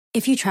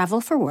If you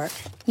travel for work,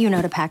 you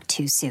know to pack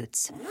 2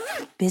 suits.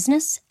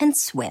 Business and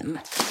swim.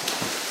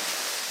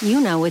 You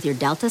know with your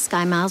Delta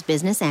SkyMiles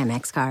Business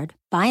Amex card,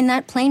 buying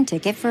that plane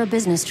ticket for a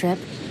business trip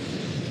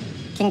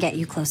can get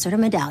you closer to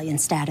medallion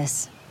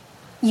status.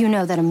 You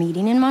know that a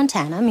meeting in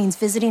Montana means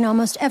visiting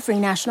almost every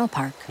national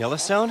park.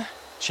 Yellowstone?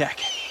 Check.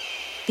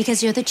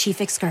 Because you're the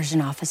chief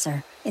excursion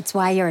officer. It's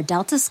why you're a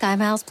Delta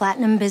SkyMiles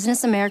Platinum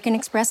Business American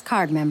Express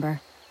card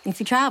member. If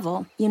you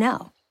travel, you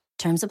know.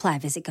 Terms apply.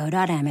 Visit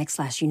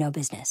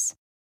go.amex/you-know-business.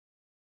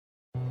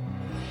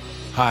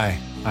 Hi,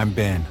 I'm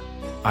Ben.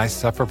 I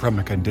suffer from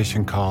a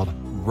condition called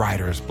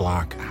writer's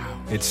block.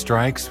 It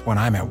strikes when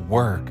I'm at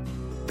work.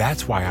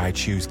 That's why I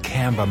choose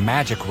Canva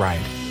Magic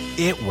Write.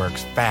 It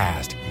works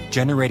fast,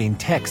 generating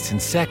text in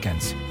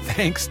seconds,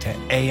 thanks to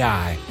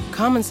AI.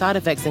 Common side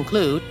effects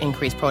include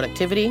increased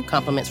productivity,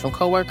 compliments from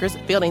coworkers,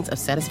 feelings of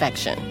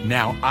satisfaction.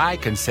 Now I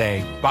can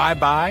say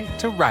bye-bye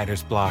to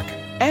writer's block.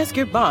 Ask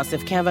your boss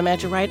if Canva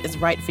Magic Write is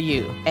right for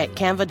you at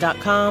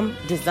canva.com,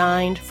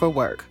 designed for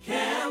work.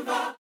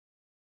 Canva.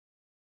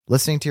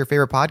 Listening to your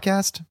favorite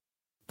podcast?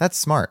 That's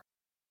smart.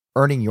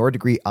 Earning your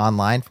degree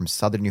online from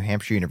Southern New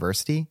Hampshire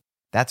University?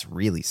 That's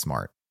really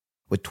smart.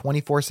 With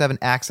 24/7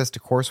 access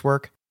to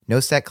coursework, no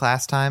set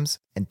class times,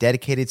 and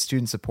dedicated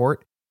student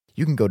support,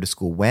 you can go to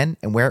school when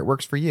and where it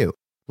works for you.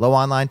 Low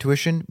online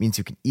tuition means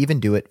you can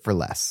even do it for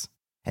less.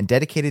 And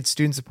dedicated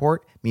student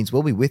support means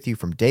we'll be with you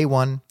from day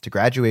one to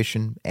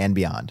graduation and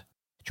beyond.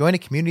 Join a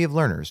community of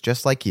learners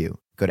just like you.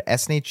 Go to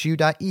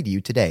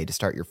snhu.edu today to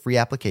start your free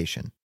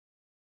application.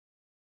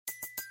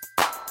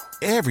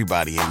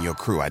 Everybody in your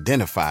crew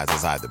identifies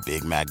as either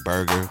Big Mac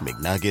Burger,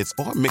 McNuggets,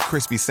 or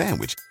McCrispy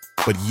Sandwich.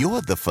 But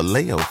you're the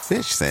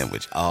Filet-O-Fish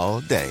Sandwich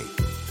all day.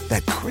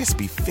 That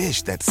crispy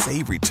fish, that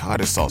savory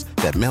tartar sauce,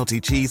 that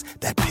melty cheese,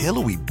 that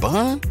pillowy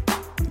bun.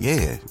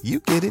 Yeah, you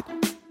get it.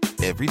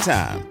 Every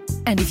time.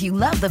 And if you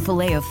love the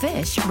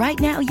Filet-O-Fish, right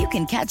now you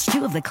can catch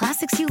 2 of the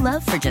classics you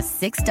love for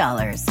just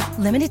 $6.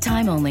 Limited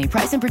time only.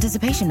 Price and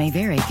participation may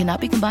vary. Cannot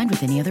be combined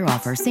with any other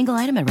offer. Single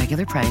item at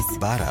regular price.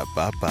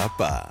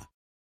 Ba-da-ba-ba-ba.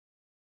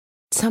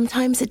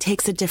 Sometimes it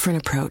takes a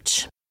different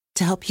approach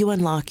to help you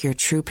unlock your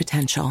true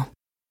potential.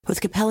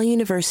 With Capella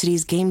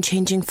University's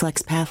game-changing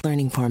FlexPath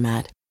learning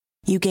format,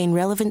 you gain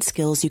relevant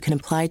skills you can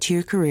apply to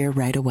your career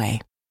right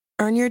away.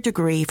 Earn your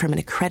degree from an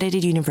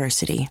accredited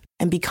university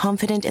and be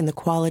confident in the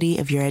quality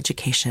of your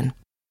education.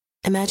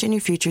 Imagine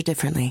your future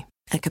differently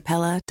at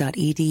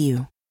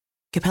capella.edu.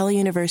 Capella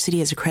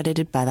University is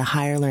accredited by the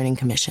Higher Learning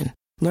Commission.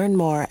 Learn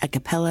more at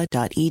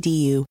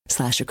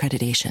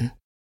capella.edu/accreditation.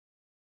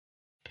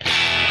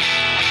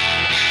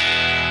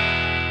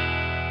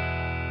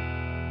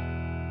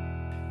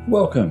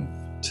 Welcome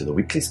to the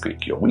Weekly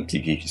Squeak, your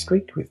weekly geeky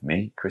squeak with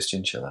me,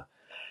 Christian Schiller.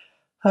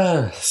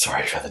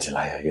 Sorry for the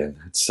delay again.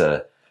 It's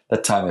that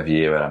time of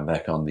year when I'm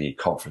back on the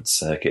conference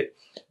circuit,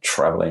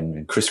 traveling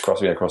and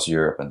crisscrossing across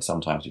Europe, and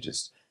sometimes you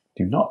just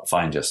do not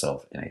find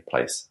yourself in a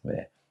place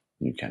where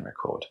you can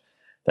record.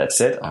 That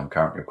said, I'm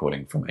currently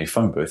recording from a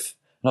phone booth,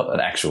 not an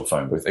actual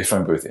phone booth, a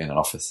phone booth in an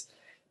office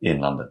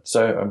in London.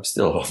 So I'm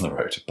still on the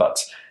road,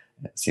 but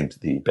it seemed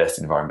the best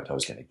environment I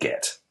was going to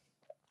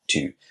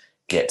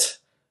get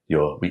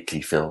your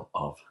weekly fill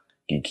of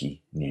geeky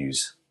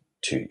news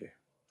to you.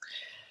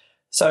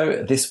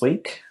 So this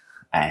week,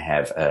 I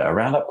have a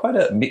roundup, quite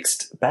a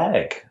mixed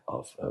bag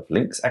of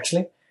links,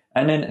 actually,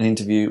 and then an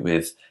interview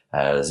with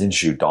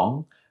Xinshu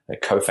Dong, a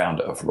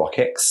co-founder of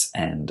RockX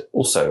and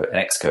also an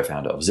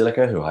ex-co-founder of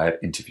Zilliqa, who I have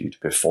interviewed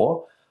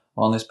before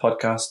on this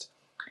podcast.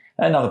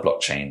 Another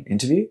blockchain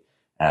interview.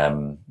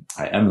 I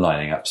am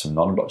lining up some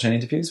non-blockchain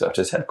interviews, but I've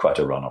just had quite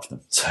a run of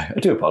them, so I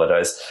do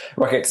apologize.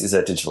 RockX is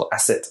a digital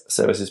asset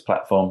services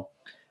platform,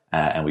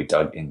 and we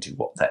dug into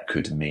what that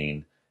could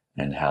mean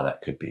and how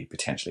that could be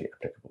potentially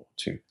applicable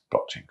to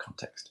blockchain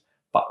context.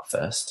 But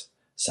first,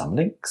 some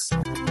links.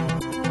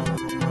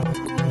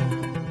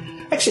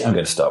 Actually, I'm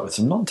going to start with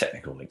some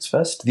non-technical links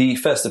first. The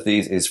first of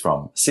these is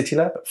from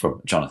CityLab,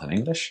 from Jonathan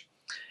English,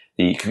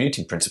 the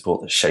commuting principle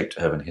that shaped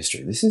urban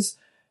history. This is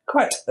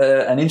quite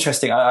an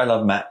interesting, I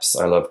love maps.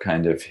 I love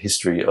kind of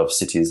history of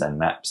cities and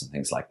maps and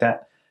things like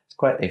that. It's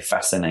quite a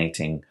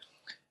fascinating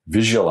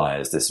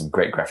visualize. There's some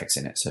great graphics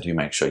in it, so do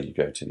make sure you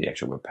go to the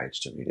actual webpage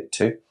to read it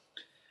too,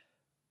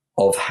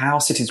 of how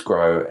cities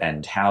grow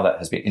and how that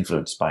has been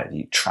influenced by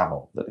the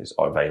travel that is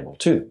available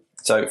to them.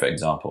 So, for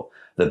example,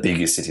 the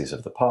biggest cities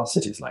of the past,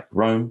 cities like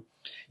Rome,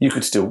 you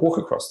could still walk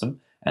across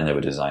them, and they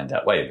were designed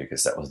that way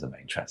because that was the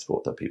main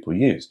transport that people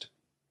used.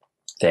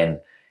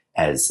 Then,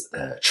 as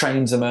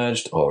trains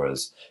emerged, or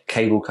as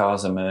cable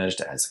cars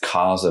emerged, as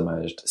cars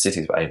emerged,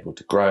 cities were able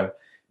to grow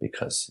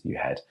because you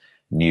had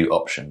new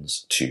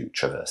options to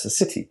traverse a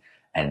city.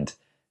 And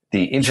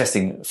the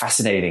interesting,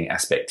 fascinating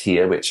aspect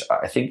here, which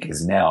I think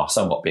is now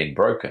somewhat being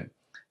broken,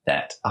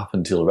 that up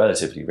until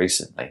relatively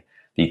recently,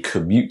 the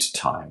commute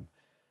time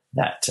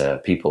that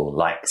people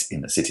liked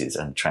in the cities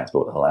and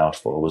transport allowed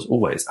for was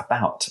always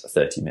about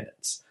 30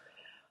 minutes.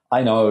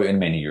 I know in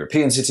many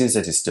European cities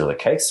that is still the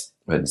case.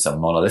 In some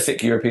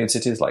monolithic European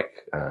cities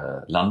like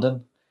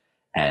London,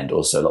 and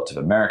also lots of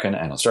American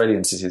and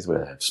Australian cities where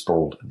they have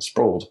sprawled and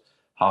sprawled,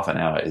 half an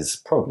hour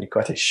is probably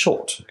quite a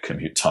short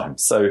commute time.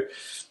 So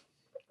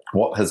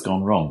what has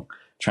gone wrong?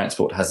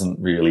 Transport hasn't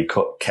really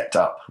kept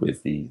up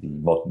with the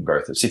modern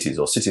growth of cities,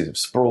 or cities have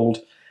sprawled,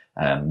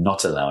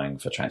 not allowing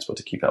for transport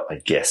to keep up, I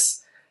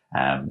guess.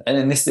 And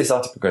then this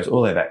article goes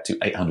all the way back to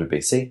 800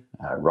 BC,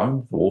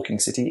 Rome, the walking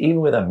city,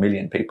 even with 1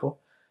 million people.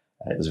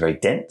 It was very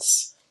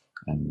dense,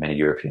 and many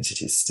European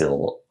cities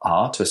still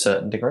are to a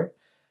certain degree.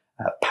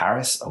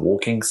 Paris, a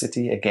walking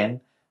city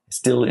again,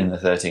 still in the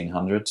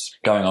 1300s,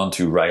 going on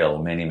to rail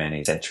many,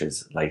 many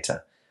centuries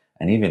later.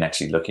 And even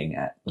actually looking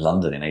at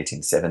London in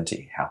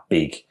 1870, how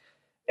big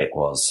it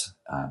was,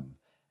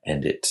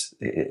 and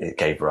it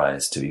gave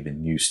rise to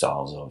even new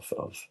styles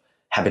of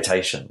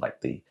habitation,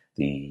 like the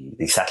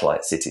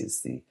satellite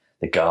cities,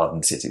 the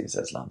garden cities,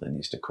 as London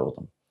used to call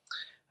them,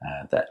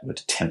 that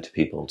would tempt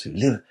people to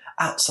live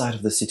outside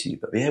of the city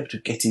but be able to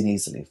get in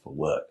easily for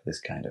work,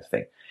 this kind of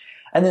thing.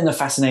 And then the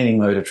fascinating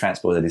mode of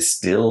transport that is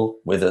still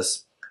with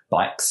us,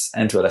 bikes,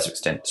 and to a lesser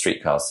extent,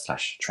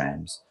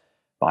 streetcars/trams.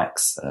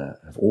 Bikes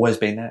have always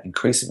been there,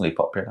 increasingly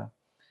popular,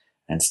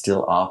 and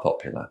still are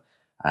popular.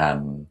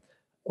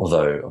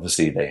 Although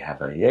obviously they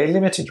have a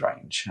limited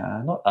range,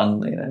 not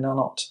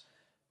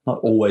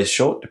always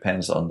short,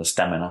 depends on the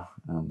stamina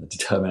and the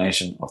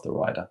determination of the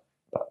rider,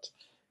 but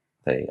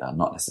they are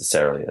not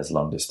necessarily as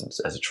long distance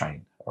as a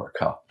train or a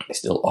car. They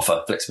still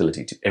offer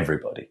flexibility to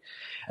everybody.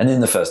 And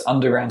then the first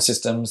underground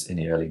systems in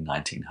the early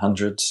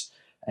 1900s,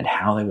 and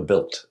how they were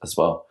built as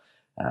well.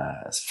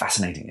 It's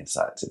fascinating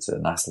insights. It's a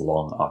nice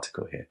long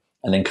article here.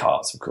 And then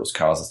cars, of course.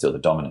 Cars are still the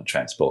dominant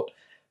transport,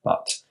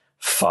 but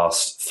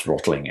fast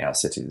throttling our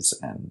cities.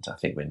 And I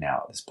think we're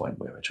now at this point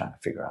where we're trying to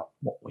figure out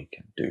what we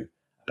can do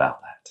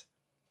about that.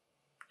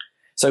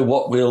 So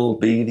what will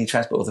be the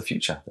transport of the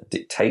future that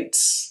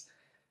dictates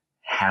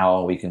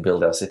how we can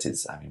build our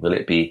cities? I mean, will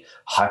it be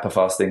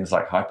hyper-fast things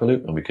like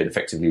Hyperloop, and we could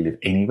effectively live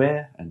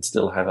anywhere and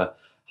still have a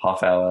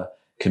half-hour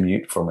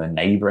commute from a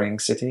neighbouring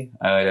city?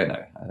 I don't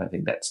know. I don't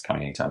think that's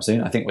coming anytime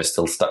soon. I think we're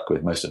still stuck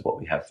with most of what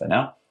we have for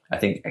now. I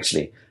think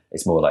actually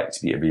it's more likely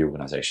to be a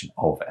reorganisation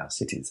of our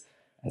cities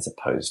as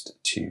opposed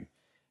to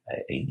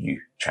a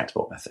new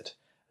transport method,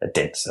 a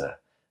denser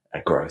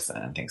growth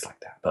and things like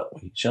that. But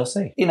we shall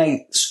see. In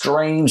a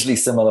strangely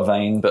similar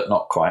vein, but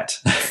not quite,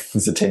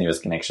 there's a tenuous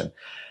connection.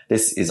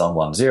 This is on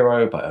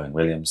 1.0 by Owen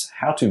Williams,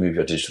 How to Move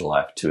Your Digital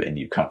Life to a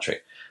New Country.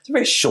 It's a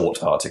very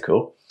short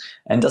article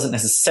and doesn't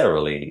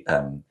necessarily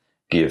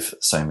give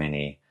so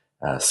many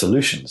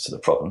solutions to the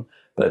problem.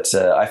 But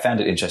I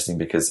found it interesting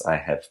because I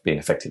have been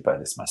affected by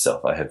this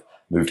myself. I have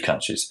moved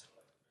countries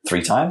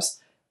 3 times.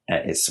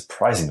 It's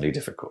surprisingly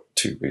difficult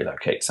to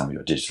relocate some of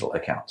your digital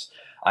accounts.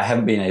 I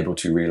haven't been able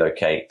to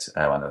relocate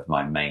one of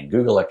my main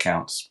Google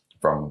accounts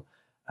from,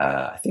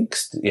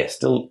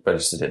 still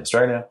registered in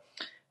Australia,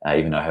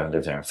 even though I haven't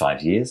lived there in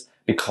 5 years,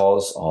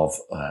 because of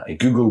a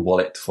Google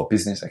Wallet for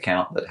Business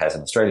account that has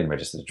an Australian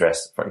registered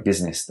address for a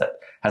business that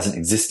hasn't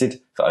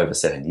existed for over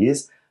 7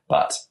 years.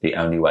 But the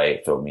only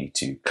way for me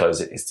to close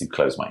it is to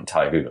close my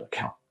entire Google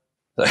account,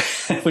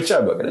 which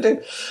I'm not going to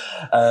do.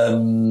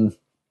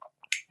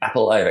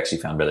 Apple, I've actually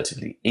found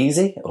relatively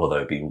easy,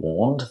 although be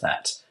warned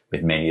that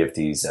with many of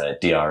these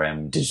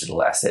DRM,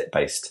 digital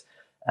asset-based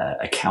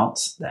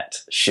accounts,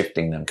 that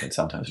shifting them can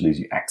sometimes lose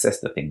you access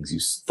to things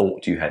you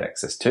thought you had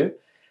access to.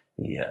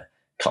 The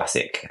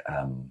classic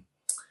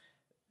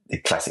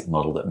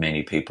model that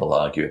many people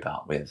argue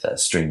about with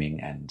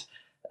streaming and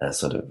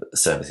sort of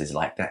services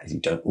like that is you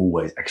don't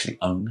always actually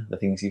own the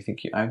things you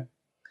think you own.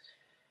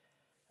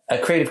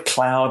 Creative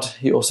Cloud,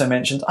 he also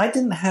mentioned. I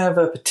didn't have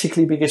a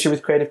particularly big issue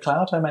with Creative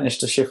Cloud. I managed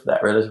to shift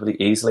that relatively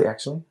easily,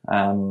 actually.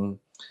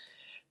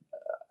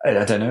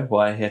 I don't know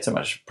why he had so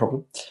much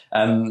problem.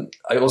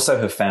 I also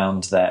have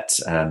found that,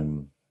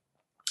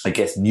 I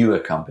guess, newer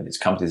companies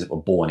that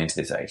were born into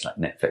this age, like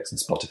Netflix and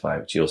Spotify,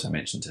 which he also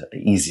mentioned, are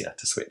easier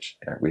to switch.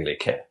 They don't really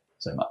care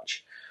so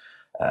much.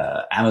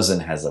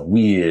 Amazon has a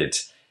weird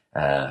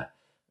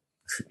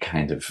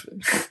kind of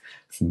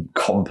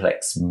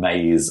complex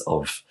maze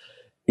of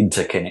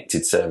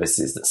interconnected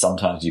services that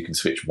sometimes you can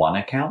switch one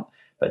account,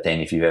 but then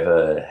if you've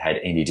ever had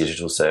any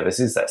digital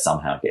services, that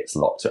somehow gets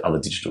locked to other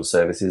digital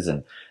services,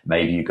 and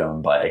maybe you go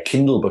and buy a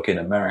Kindle book in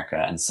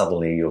America and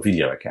suddenly your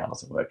video account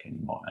doesn't work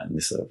anymore, and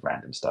this sort of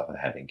random stuff I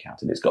have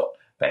encountered. It's got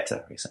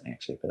better recently,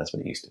 actually, but that's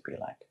what it used to be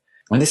like.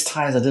 And this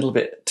ties a little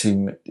bit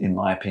to, in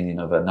my opinion,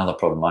 of another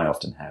problem I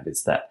often have,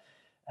 is that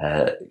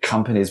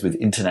companies with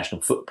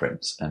international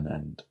footprints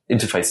and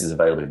interfaces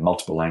available in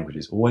multiple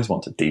languages always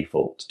want to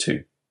default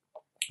to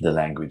the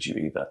language you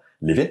either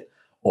live in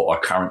or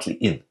are currently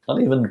in,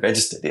 not even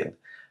registered in.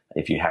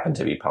 If you happen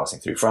to be passing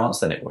through France,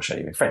 then it will show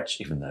you in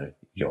French, even though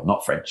you're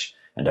not French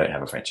and don't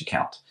have a French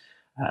account.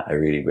 I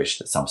really wish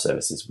that some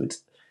services would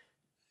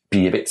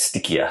be a bit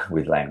stickier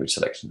with language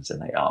selections than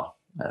they are.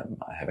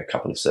 I have a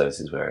couple of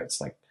services where it's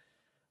like,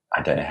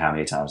 I don't know how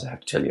many times I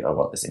have to tell you I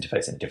want this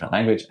interface in a different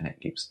language, and it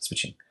keeps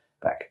switching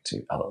back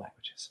to other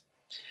languages.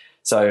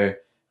 So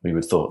we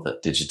would have thought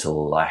that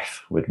digital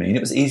life would mean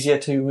it was easier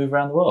to move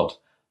around the world.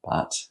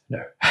 But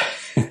no.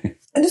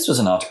 And this was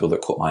an article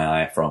that caught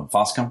my eye from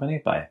Fast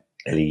Company by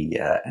Eli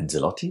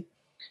Angelotti.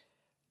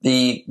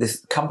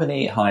 This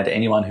company hired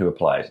anyone who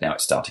applied. Now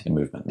it's starting a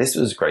movement. This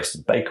was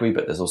Grayston Bakery,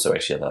 but there's also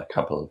actually a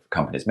couple of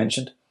companies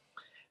mentioned.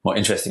 More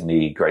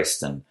interestingly,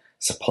 Grayston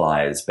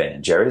supplies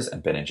Ben & Jerry's,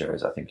 and Ben &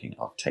 Jerry's are thinking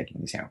of taking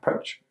the same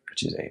approach,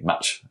 which is a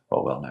much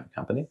more well-known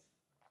company.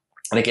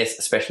 And I guess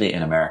especially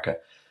in America,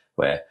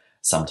 where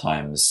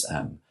sometimes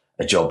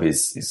a job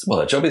is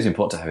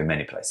important to have in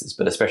many places,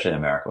 but especially in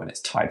America when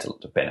it's tied to a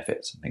lot of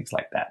benefits and things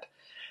like that.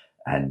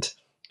 And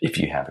if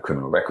you have a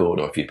criminal record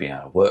or if you've been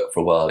out of work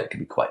for a while, it can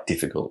be quite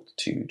difficult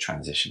to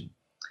transition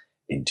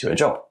into a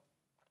job.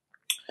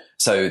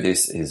 So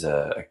this is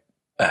a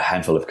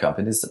handful of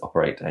companies that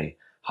operate a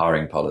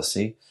hiring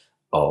policy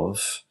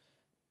of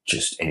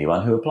just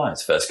anyone who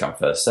applies, first come,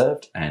 first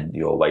served, and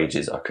your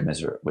wages are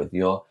commensurate with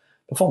your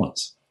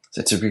performance. So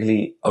it's a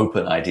really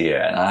open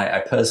idea. And I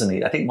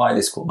personally, I think why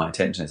this caught my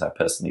attention is I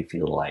personally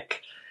feel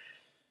like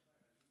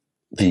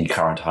the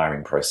current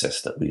hiring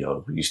process that we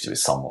are used to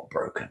is somewhat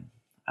broken.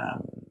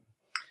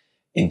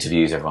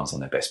 Interviews, everyone's on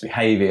their best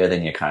behavior.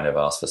 Then you kind of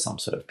ask for some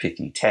sort of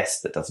pithy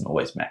test that doesn't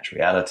always match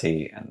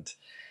reality. And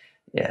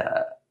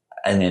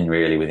then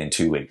really within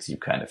 2 weeks,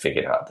 you've kind of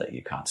figured out that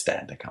you can't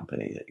stand a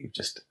company that you've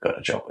just got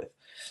a job with.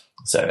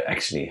 So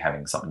actually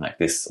having something like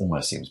this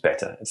almost seems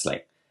better. It's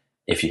like,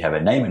 if you have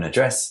a name and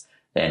address,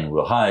 then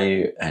we'll hire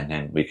you and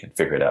then we can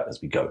figure it out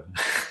as we go.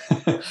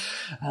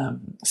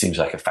 Seems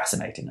like a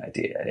fascinating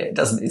idea.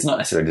 It's not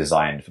necessarily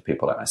designed for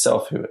people like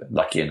myself who are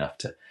lucky enough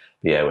to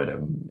be able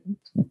to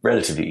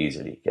relatively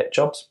easily get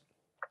jobs.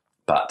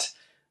 But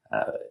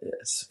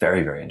it's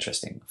very, very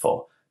interesting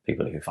for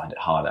people who find it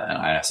harder. And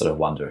I sort of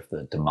wonder if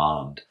the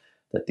demand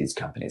that these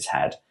companies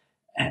had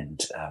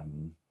and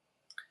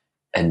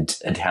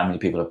how many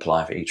people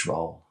apply for each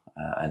role.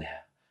 And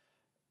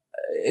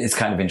it's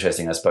kind of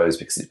interesting, I suppose,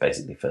 because it's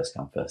basically first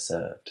come, first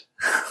served.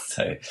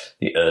 So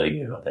the earlier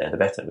you are there, the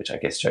better, which I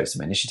guess shows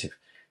some initiative.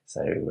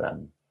 So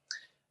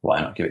why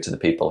not give it to the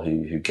people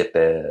who get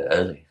there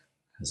early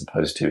as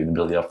opposed to in the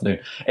middle of the afternoon?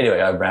 Anyway,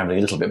 I'm rambling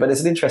a little bit, but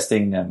it's an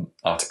interesting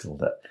article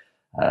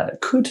that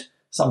could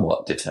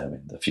somewhat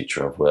determine the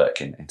future of work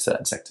in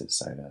certain sectors.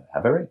 So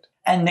have a read.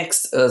 And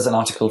next is an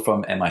article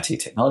from MIT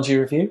Technology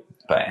Review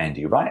by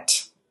Andy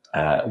Wright.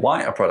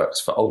 Why are products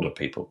for older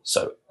people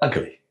so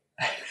ugly?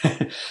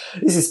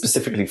 This is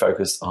specifically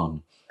focused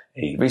on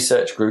a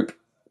research group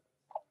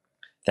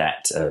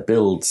that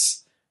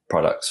builds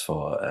products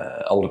for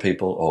older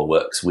people or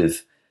works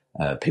with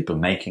people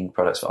making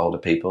products for older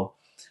people,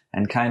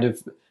 and kind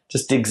of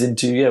just digs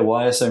into,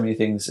 why are so many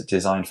things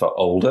designed for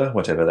older,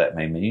 whatever that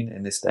may mean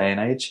in this day and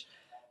age,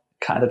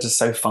 kind of just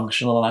so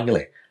functional and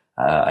ugly.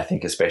 I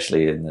think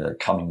especially in the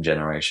coming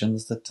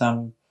generations that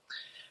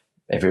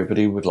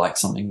everybody would like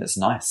something that's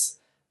nice.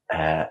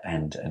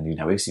 And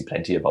we see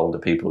plenty of older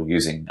people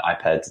using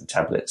iPads and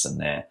tablets, and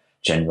they're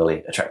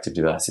generally attractive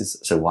devices.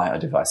 So why are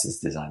devices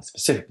designed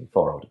specifically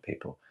for older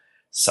people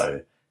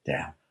so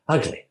damn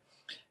ugly?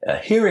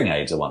 Hearing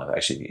aids are one of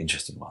actually the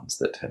interesting ones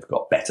that have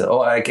got better.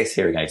 Or I guess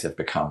hearing aids have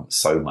become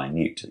so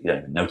minute that you don't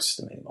even notice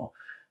them anymore.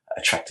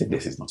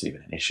 Attractiveness is not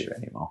even an issue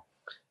anymore.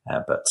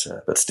 But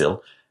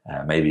still,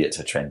 maybe it's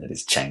a trend that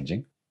is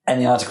changing. And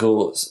the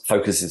article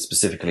focuses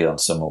specifically on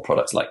some more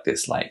products like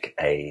this, like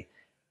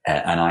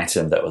an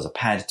item that was a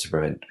pad to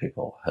prevent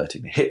people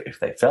hurting the hip if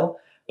they fell,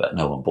 but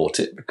no one bought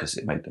it because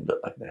it made them look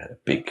like they had a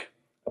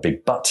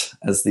big butt,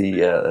 as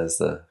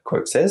the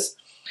quote says.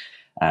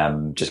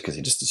 Just because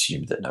he just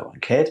assumed that no one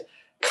cared.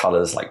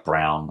 Colours like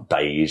brown,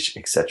 beige,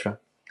 etc.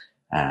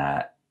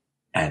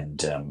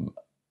 And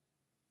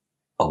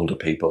older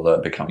people are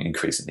becoming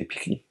increasingly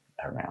picky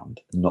around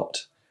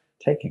not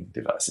taking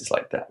devices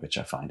like that, which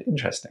I find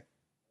interesting.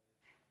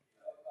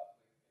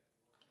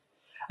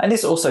 And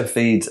this also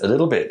feeds a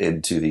little bit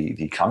into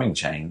the coming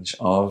change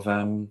of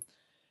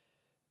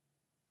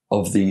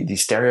the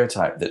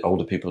stereotype that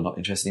older people are not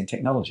interested in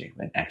technology,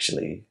 when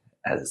actually,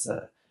 as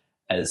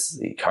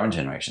the current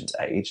generations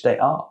age, they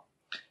are.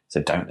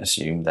 So don't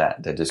assume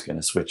that they're just going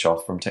to switch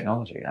off from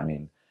technology. I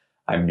mean,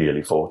 I'm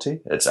nearly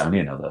 40. It's only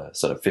another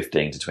sort of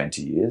 15 to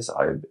 20 years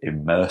I'm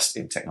immersed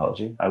in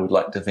technology. I would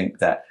like to think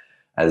that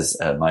as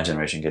my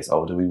generation gets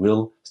older, we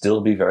will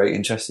still be very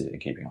interested in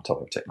keeping on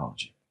top of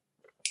technology.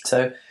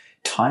 So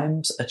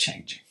times are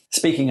changing.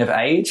 Speaking of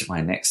age, my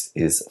next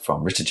is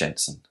from Richard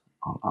Jensen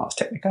on Ars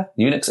Technica,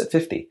 Unix at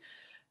 50.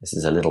 This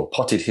is a little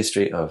potted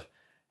history of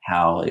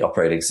how the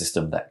operating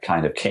system that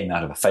kind of came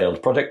out of a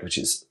failed project, which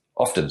is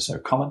often so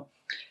common,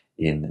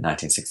 in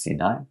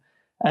 1969,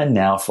 and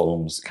now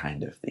forms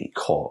kind of the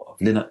core of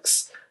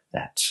Linux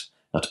that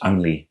not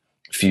only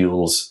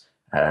fuels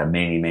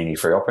many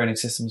free operating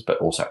systems, but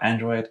also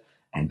Android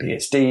and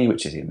BSD,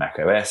 which is in Mac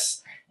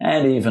OS,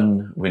 and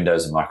even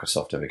Windows and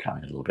Microsoft are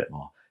becoming a little bit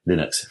more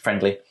Linux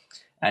friendly.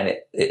 And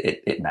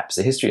it maps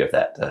the history of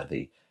that,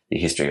 the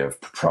history of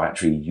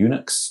proprietary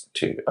Unix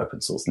to open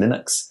source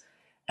Linux.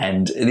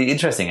 And the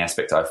interesting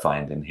aspect I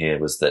find in here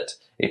was that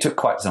it took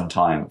quite some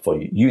time for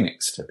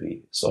Unix to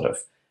be sort of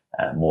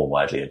more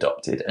widely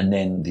adopted. And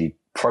then the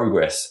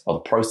progress or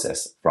the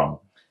process from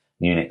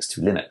Unix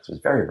to Linux was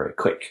very, very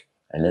quick.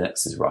 And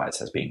Linux's rise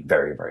has been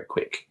very, very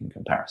quick in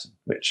comparison,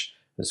 which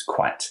was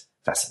quite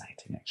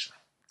fascinating, actually.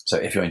 So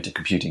if you're into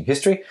computing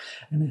history,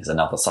 and there's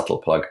another subtle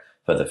plug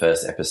for the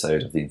first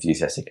episode of the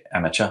Enthusiastic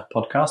Amateur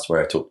podcast,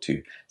 where I talked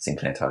to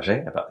Sinclair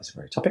Target about this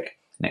very topic.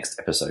 Next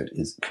episode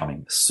is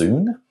coming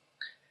soon.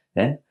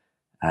 Then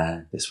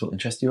this will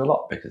interest you a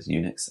lot, because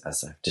Unix,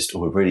 as I've just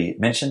already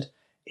mentioned,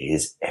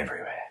 is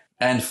everywhere.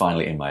 And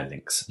finally, in my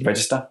links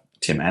register,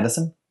 Tim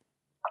Anderson.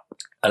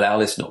 Allow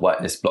list, not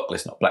whitelist, block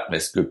list, not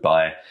blacklist,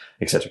 goodbye,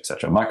 etc.,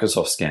 etc.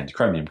 Microsoft scanned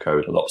Chromium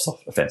code, lots of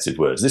offensive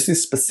words. This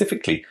is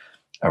specifically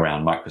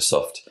around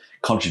Microsoft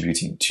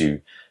contributing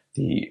to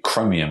the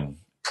Chromium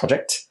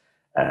project,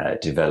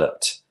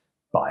 developed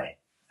by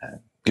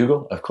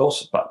Google, of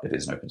course, but it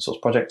is an open source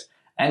project,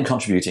 and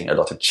contributing a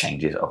lot of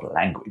changes of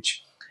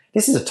language.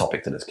 This is a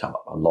topic that has come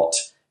up a lot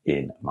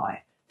in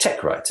my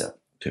tech writer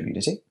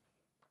community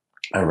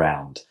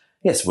around,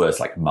 yes, words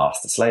like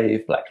master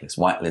slave, blacklist,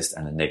 whitelist,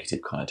 and the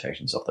negative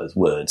connotations of those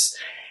words.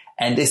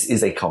 And this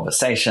is a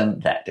conversation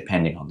that,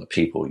 depending on the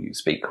people you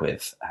speak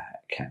with,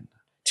 can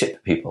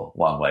tip people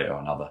one way or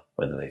another,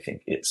 whether they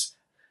think it's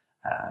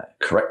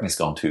correctness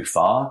gone too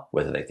far,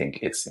 whether they think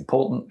it's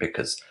important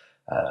because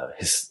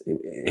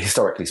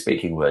historically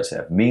speaking, words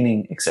have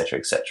meaning, etc.,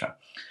 etc.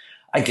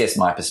 I guess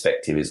my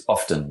perspective is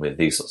often with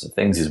these sorts of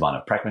things is one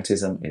of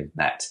pragmatism, in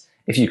that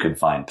if you can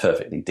find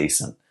perfectly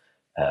decent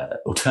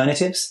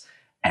alternatives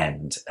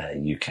and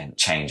you can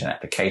change an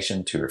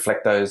application to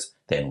reflect those,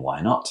 then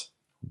why not?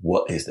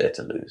 What is there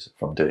to lose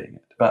from doing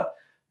it? But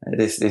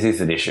this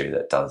is an issue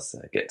that does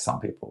get some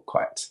people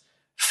quite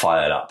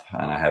fired up,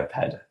 and I have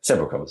had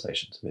several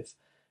conversations with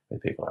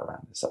people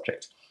around this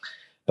subject.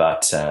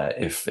 But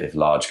if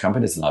large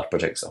companies and large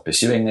projects are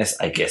pursuing this,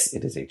 I guess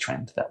it is a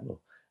trend that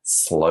will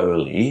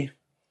slowly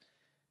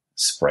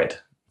spread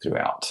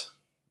throughout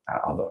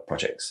other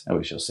projects, and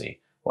we shall see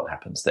what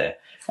happens there.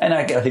 And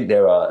I think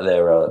there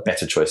are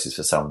better choices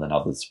for some than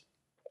others.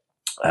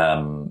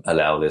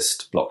 Allow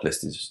list, block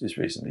list is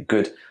reasonably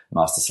good.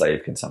 Master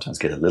slave can sometimes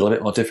get a little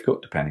bit more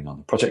difficult depending on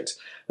the project.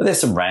 But there's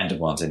some random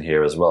ones in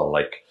here as well,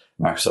 like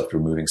Microsoft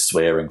removing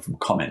swearing from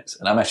comments.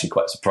 And I'm actually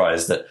quite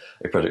surprised that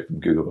a project from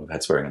Google would have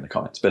had swearing in the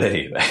comments. But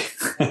anyway,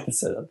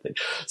 so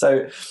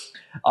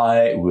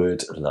I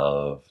would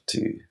love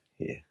to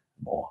hear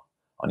more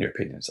on your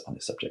opinions on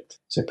this subject.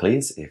 So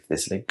please, if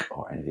this link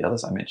or any of the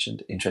others I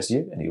mentioned interest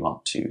you and you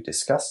want to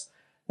discuss,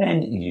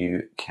 then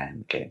you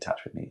can get in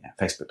touch with me at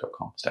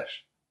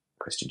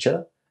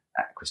facebook.com/ChristianChiller,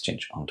 at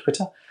ChristianCh on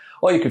Twitter,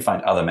 or you can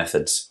find other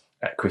methods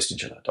at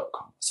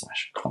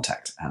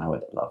ChristianChiller.com/contact, and I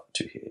would love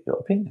to hear your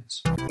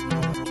opinions.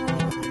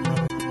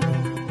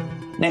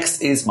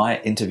 Next is my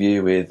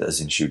interview with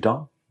Xinshu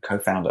Dong,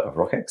 co-founder of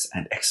RockX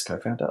and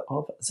ex-co-founder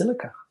of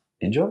Zilliqa.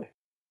 Enjoy.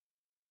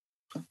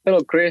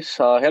 Hello, Chris.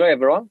 Hello,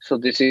 everyone. So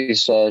this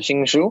is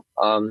Xinshu.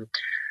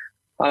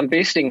 I'm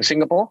based in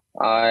Singapore.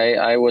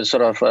 I was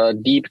sort of a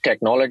deep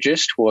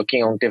technologist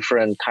working on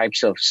different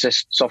types of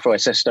software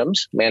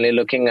systems, mainly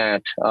looking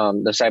at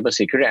the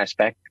cybersecurity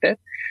aspect of it.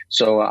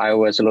 So I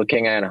was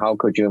looking at how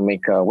could you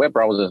make web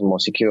browsers more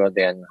secure,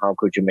 then how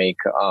could you make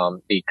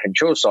the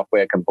control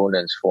software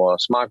components for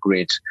smart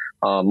grids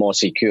more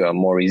secure,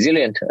 more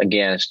resilient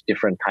against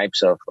different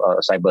types of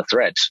cyber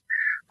threats.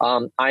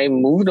 I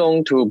moved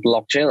on to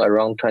blockchain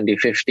around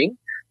 2015.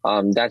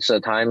 That's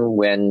a time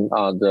when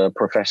the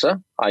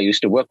professor I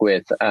used to work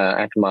with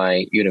at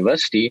my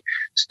university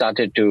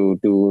started to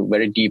do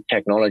very deep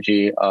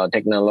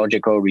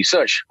technological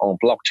research on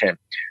blockchain.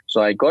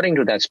 So I got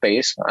into that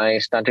space. I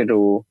started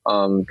to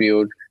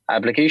build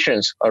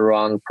applications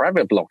around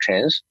private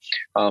blockchains.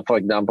 For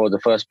example, the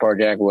first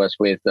project was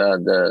with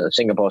the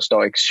Singapore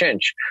Stock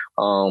Exchange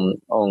on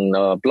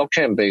a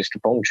blockchain-based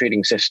bond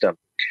trading system.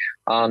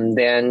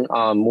 Then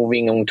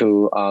moving on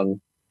to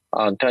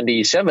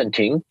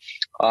 2017,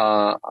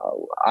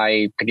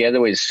 I, together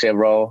with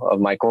several of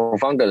my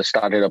co-founders,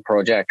 started a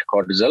project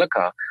called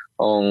Zilliqa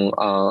on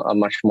a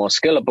much more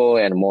scalable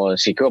and more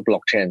secure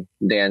blockchain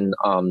than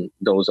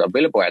those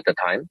available at the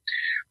time.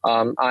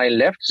 I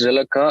left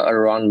Zilliqa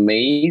around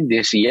May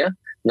this year.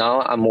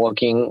 Now I'm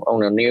working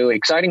on a new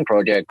exciting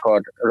project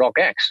called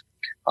RockX.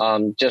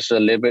 Just a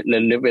little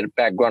bit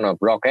background of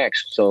RockX.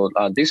 So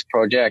this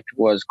project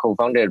was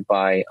co-founded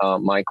by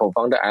my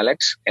co-founder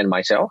Alex and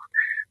myself.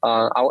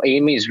 Our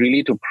aim is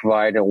really to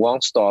provide a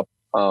one-stop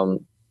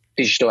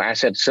digital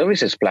asset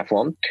services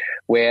platform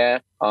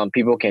where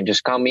people can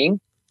just come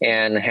in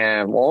and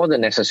have all the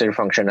necessary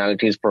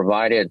functionalities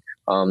provided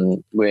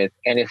with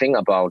anything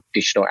about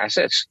digital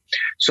assets.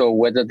 So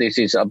whether this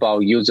is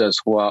about users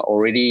who are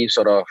already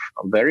sort of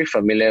very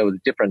familiar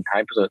with different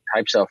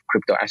types of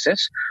crypto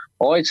assets,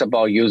 or it's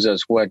about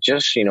users who are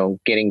just,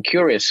 getting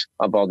curious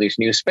about this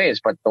new space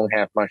but don't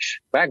have much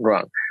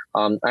background.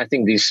 I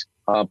think this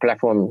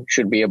platform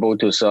should be able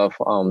to serve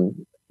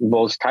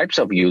both types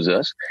of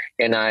users.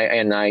 And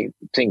I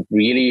think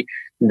really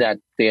that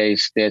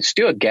there's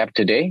still a gap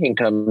today in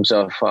terms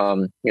of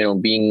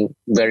being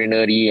very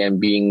nerdy and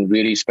being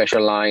really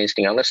specialized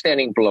in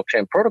understanding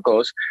blockchain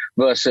protocols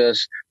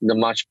versus the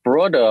much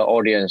broader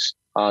audience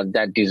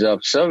that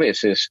deserves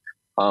services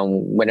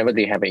whenever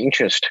they have an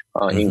interest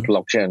in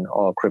blockchain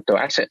or crypto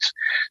assets.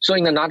 So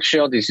in a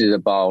nutshell, this is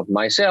about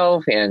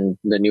myself and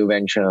the new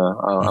venture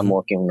I'm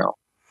working on now.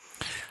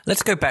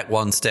 Let's go back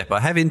one step. I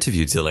have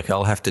interviewed Zilliqa.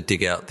 I'll have to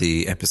dig out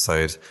the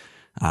episode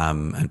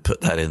and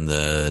put that in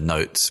the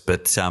notes.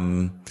 But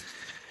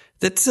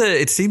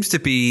it seems to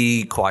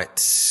be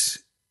quite,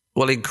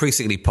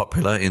 increasingly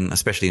popular,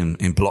 especially in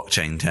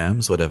blockchain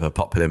terms, whatever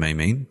popular may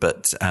mean,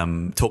 but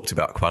talked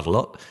about quite a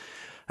lot.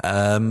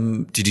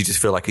 Did you just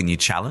feel like a new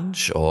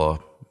challenge, or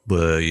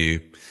were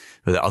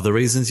there other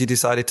reasons you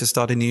decided to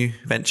start a new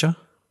venture?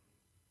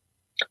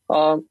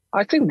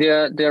 I think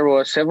there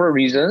were several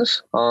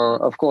reasons.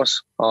 Of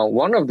course,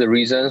 one of the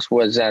reasons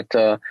was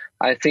that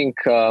I think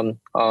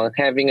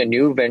having a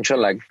new venture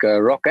like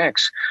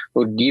RockX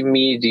would give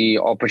me the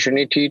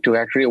opportunity to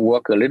actually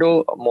work a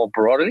little more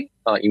broadly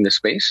in the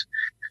space.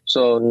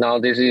 So now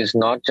this is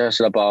not just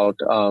about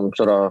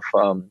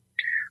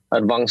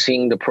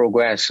advancing the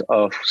progress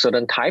of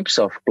certain types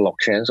of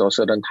blockchains or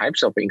certain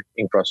types of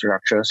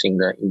infrastructures in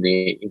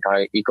the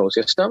entire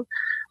ecosystem.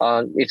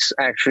 It's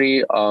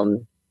actually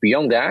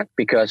beyond that,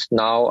 because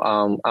now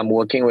I'm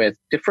working with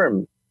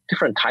different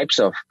types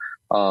of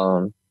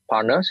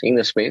partners in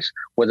the space,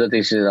 whether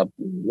this is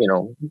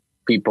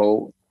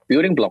people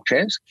building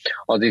blockchains,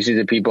 or this is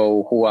the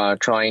people who are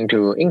trying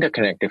to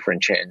interconnect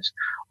different chains,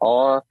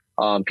 or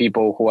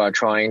people who are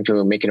trying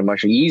to make it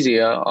much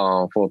easier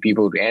for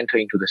people to enter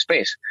into the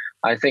space.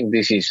 I think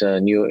this is a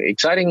new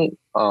exciting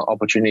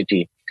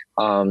opportunity.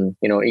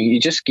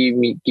 It just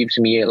gives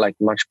me like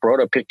much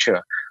broader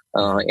picture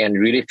and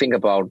really think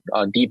about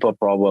deeper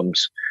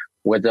problems.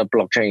 Whether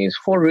blockchain is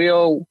for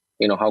real,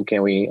 how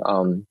can we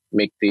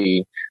make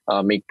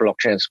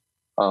blockchains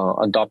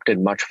adopted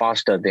much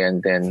faster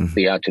than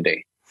they are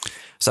today.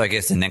 So I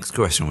guess the next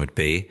question would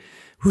be,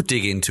 we'll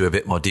dig into a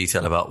bit more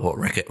detail about what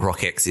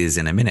RockX is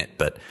in a minute,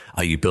 but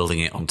are you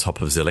building it on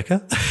top of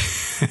Zilliqa?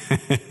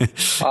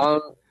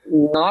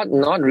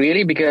 Not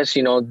really, because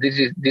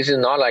this is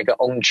not like an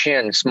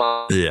on-chain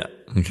smart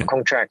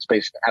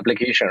contract-based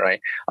application,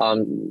 right?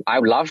 I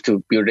would love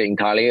to build it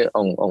entirely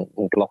on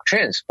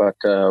blockchains, but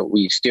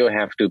we still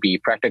have to be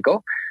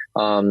practical.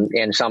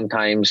 And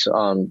sometimes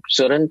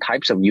certain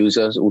types of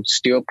users would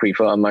still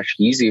prefer a much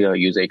easier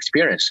user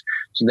experience.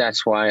 So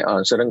that's why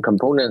certain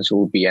components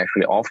will be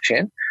actually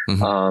off-chain.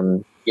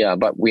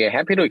 But we are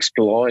happy to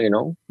explore,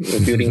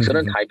 building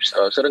certain types,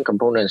 certain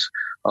components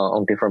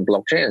on different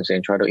blockchains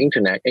and try to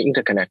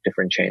interconnect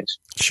different chains.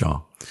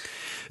 Sure.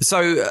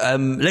 So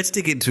let's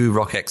dig into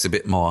RockX a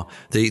bit more.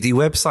 The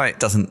website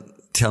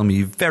doesn't tell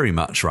me very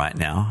much right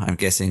now. I'm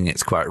guessing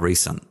it's quite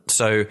recent.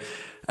 So,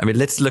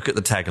 let's look at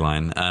the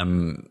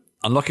tagline.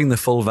 Unlocking the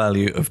full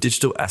value of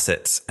digital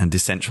assets and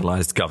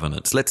decentralized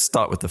governance. Let's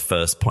start with the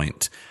first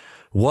point.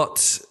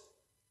 What,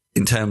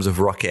 in terms of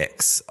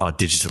RockX, are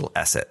digital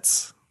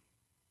assets?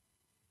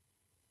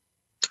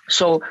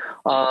 So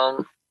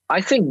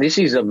I think this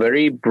is a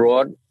very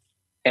broad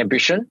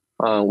ambition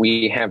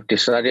we have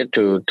decided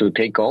to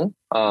take on.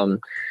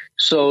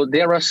 So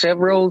there are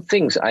several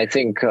things I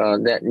think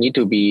that need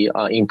to be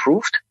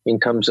improved in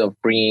terms of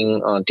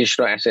bringing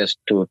digital assets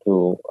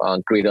to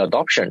greater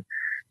adoption.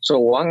 So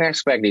one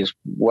aspect is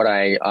what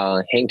I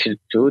hinted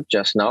to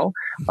just now.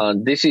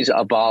 This is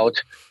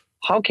about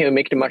how can we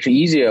make it much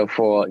easier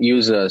for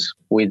users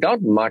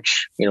without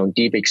much,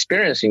 deep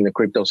experience in the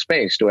crypto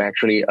space to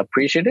actually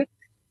appreciate it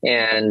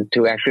and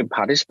to actually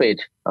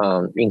participate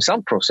in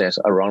some process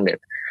around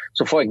it.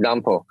 So for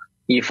example,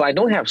 if I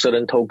don't have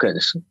certain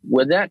tokens,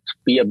 would that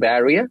be a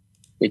barrier?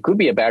 It could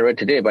be a barrier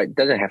today, but it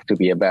doesn't have to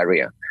be a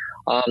barrier.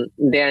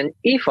 Then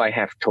if I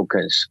have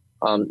tokens,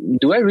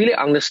 do I really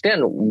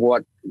understand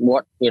what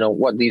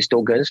these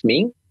tokens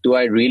mean? Do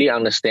I really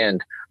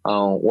understand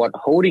what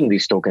holding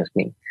these tokens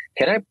mean?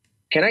 Can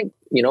I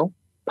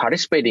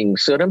participate in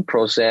certain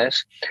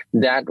process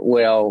that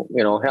will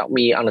help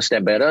me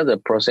understand better the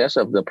process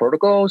of the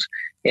protocols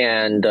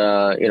and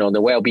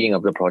the well-being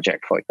of the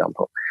project, for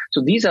example.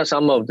 So these are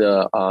some of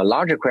the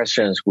larger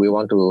questions we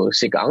want to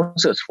seek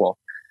answers for.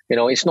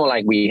 It's not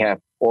like we have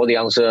all the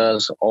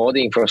answers, all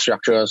the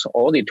infrastructures,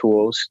 all the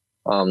tools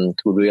to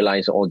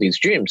realize all these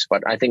dreams.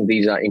 But I think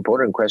these are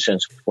important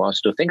questions for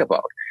us to think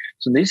about.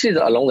 So this is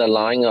along the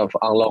line of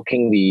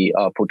unlocking the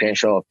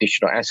potential of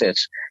digital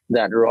assets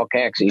that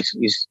RockX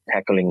is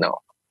tackling now.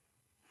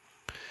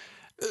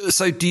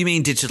 So do you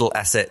mean digital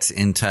assets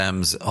in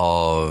terms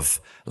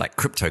of like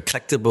crypto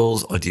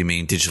collectibles, or do you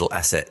mean digital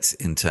assets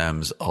in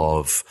terms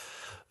of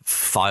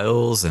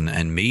files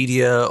and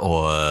media,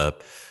 or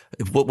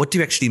what do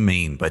you actually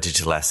mean by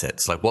digital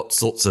assets? Like what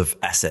sorts of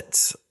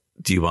assets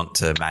do you want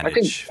to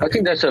manage? I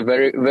think that's a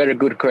very, very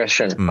good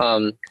question.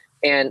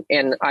 And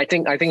I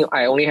think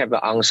I only have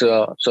the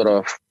answer sort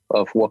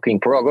of work in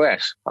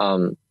progress.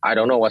 I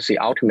don't know what's the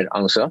ultimate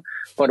answer,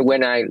 but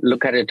when I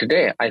look at it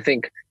today, I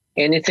think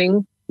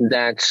anything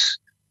that's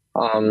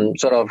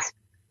sort of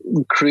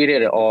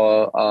created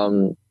or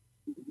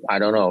I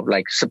don't know,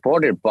 like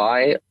supported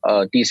by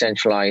a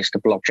decentralized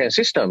blockchain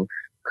system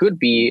could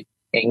be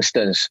an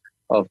instance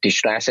of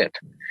digital asset.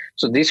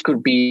 So this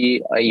could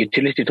be a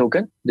utility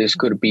token. This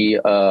could be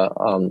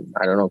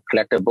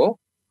collectible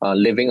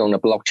living on the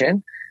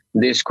blockchain.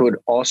 This could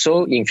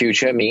also in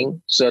future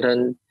mean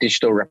certain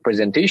digital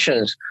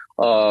representations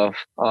of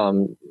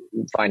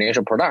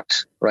financial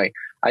products, right?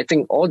 I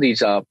think all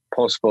these are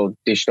possible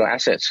digital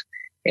assets.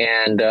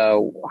 And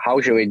how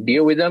should we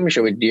deal with them?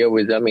 Should we deal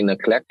with them in a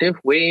collective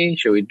way?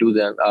 Should we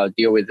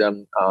deal with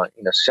them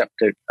in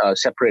a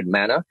separate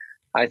manner?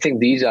 I think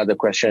these are the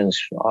questions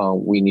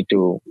we need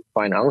to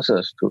find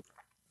answers to.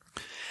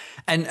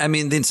 And I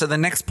mean, then so the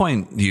next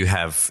point you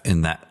have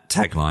in that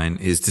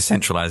tagline is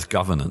decentralized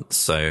governance.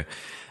 So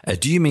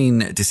do you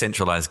mean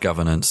decentralized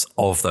governance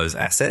of those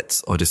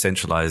assets or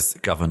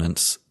decentralized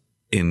governance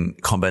in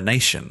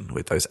combination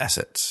with those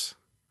assets?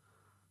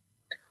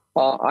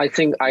 I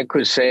think I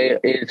could say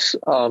it's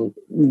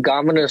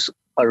governance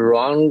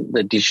around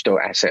the digital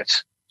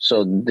assets.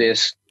 So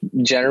this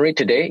generally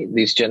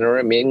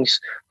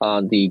means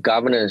the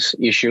governance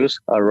issues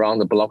around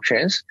the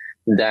blockchains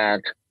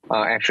that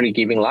are actually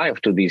giving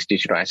life to these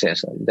digital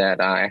assets, that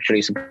are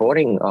actually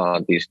supporting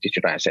these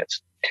digital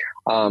assets.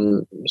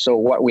 So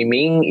what we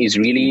mean is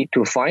really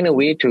to find a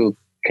way to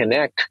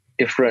connect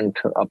different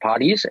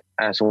parties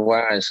as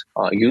well as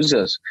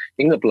users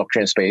in the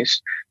blockchain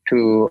space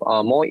to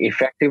more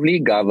effectively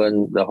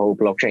govern the whole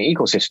blockchain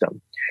ecosystem.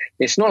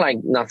 It's not like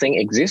nothing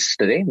exists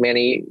today.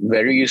 Many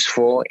very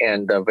useful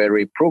and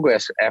very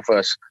progress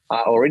efforts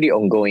are already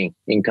ongoing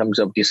in terms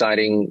of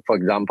deciding, for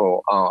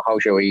example, how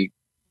shall we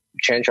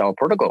change our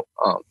protocol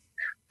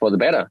for the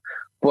better.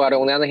 But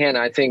on the other hand,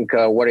 I think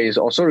what is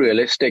also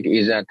realistic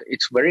is that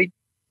it's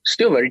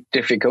still very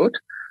difficult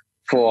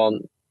for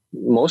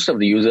most of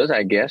the users,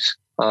 I guess,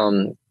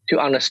 to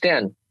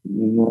understand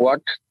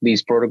what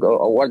these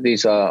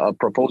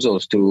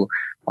proposals to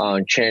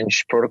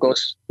change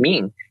protocols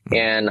mean,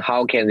 and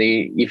how can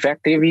they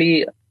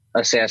effectively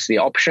assess the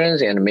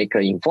options and make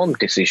an informed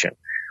decision.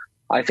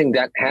 I think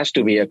that has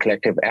to be a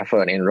collective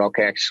effort, and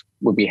RockX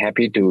would be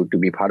happy to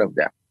be part of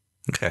that.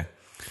 Okay.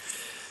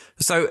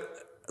 So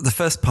the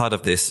first part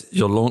of this,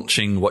 you're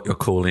launching what you're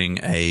calling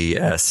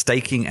a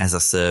staking as a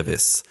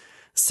service.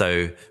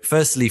 So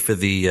firstly, for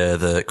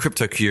the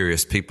crypto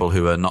curious people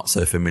who are not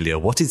so familiar,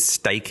 what is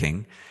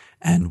staking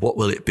and what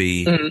will it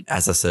be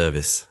as a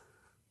service?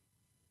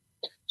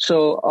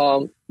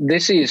 So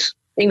this is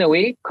in a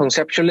way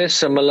conceptually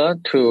similar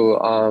to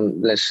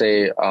let's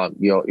say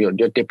your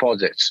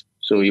deposits.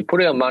 So you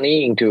put your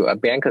money into a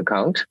bank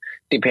account,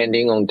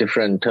 depending on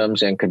different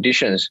terms and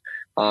conditions.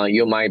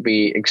 You might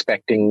be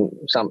expecting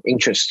some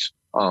interest,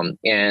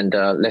 and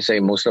let's say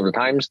most of the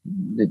times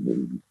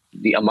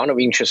the amount of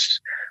interest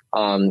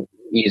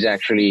is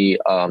actually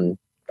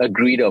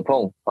agreed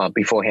upon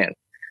beforehand.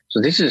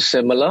 So this is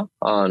similar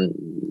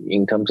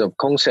in terms of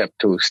concept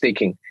to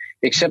staking,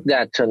 except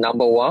that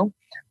number one,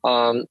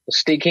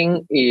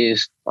 staking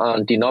is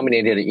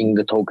denominated in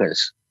the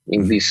tokens,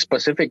 in this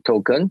specific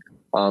token,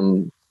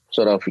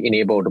 sort of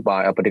enabled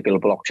by a particular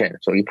blockchain.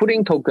 So you put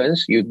in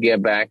tokens, you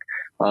get back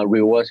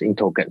rewards in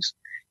tokens.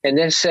 And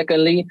then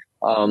secondly,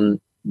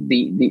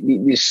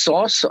 the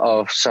source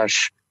of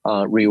such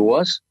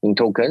rewards in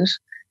tokens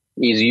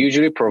is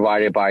usually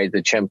provided by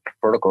the chain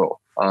protocol.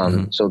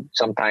 So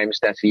sometimes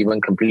that's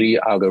even completely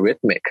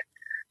algorithmic.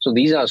 So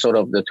these are sort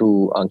of the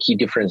two key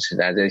differences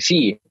as I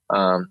see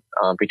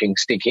between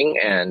staking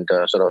and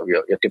sort of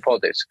your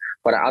deposits.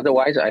 But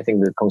otherwise, I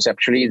think that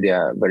conceptually they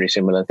are very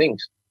similar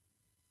things.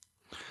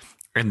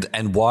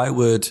 And why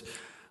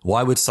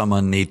would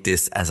someone need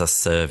this as a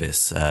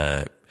service?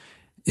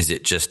 Is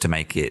it just to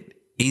make it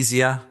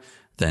easier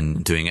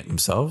than doing it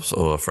themselves,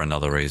 or for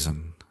another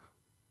reason?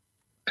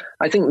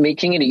 I think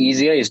making it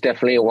easier is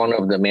definitely one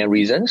of the main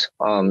reasons.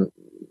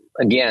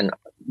 Again,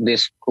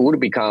 this would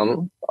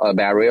become a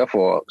barrier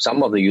for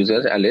some of the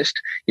users, at least,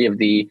 if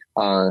they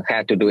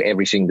had to do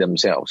everything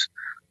themselves.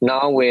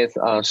 Now, with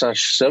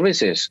such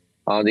services,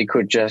 they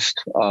could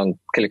just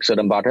click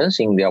certain buttons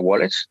in their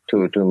wallets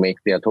to make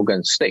their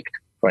tokens staked.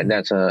 Right,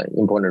 that's an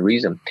important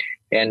reason.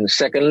 And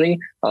secondly,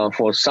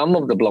 for some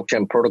of the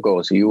blockchain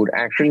protocols, you would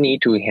actually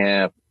need to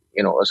have,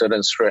 a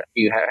certain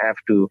you have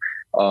to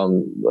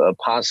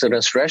pass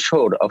certain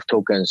threshold of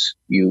tokens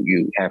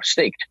you have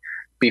staked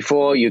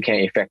before you can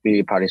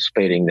effectively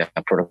participate in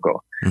that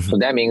protocol. So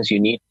that means you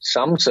need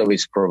some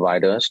service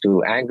providers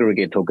to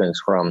aggregate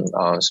tokens from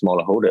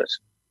smaller holders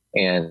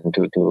and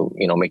to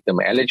make them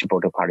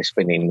eligible to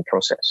participate in the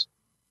process.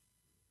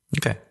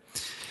 Okay.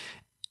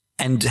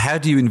 And how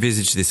do you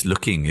envisage this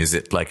looking? Is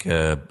it like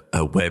a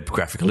web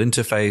graphical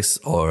interface,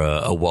 or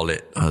a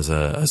wallet as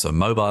a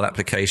mobile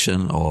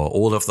application, or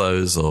all of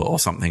those, or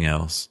something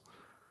else?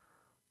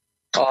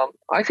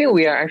 I think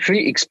we are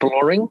actually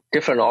exploring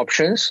different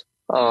options.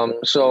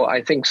 So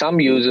I think some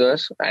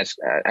users,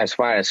 as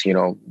far as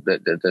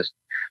the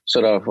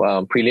sort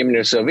of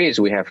preliminary surveys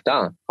we have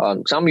done,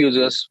 some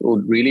users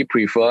would really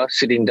prefer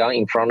sitting down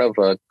in front of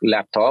a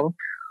laptop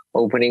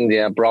opening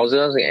their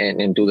browsers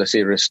and do the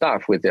serious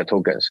stuff with their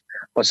tokens.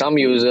 But some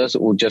users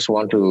would just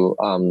want to,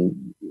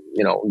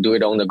 do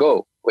it on the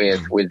go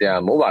with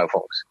their mobile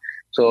phones.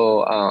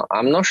 So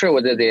I'm not sure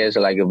whether there's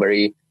like a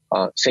very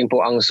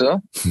simple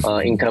answer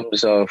in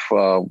terms of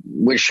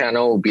which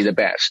channel would be the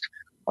best.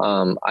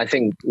 I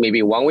think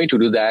maybe one way to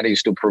do that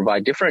is to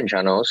provide different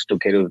channels to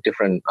cater to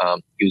different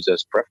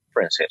users'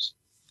 preferences.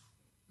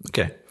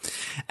 Okay.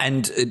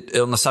 And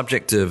on the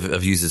subject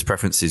of users'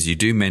 preferences, you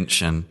do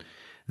mention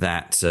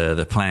that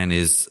the plan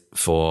is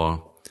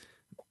for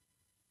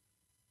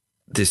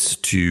this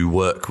to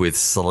work with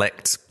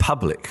select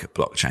public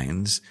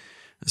blockchains.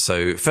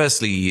 So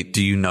firstly,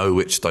 do you know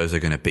which those are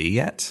going to be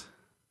yet?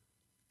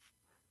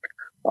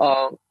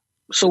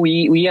 So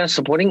we are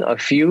supporting a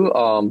few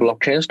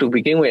blockchains to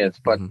begin with,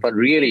 but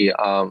really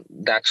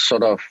that's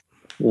sort of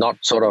not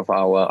sort of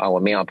our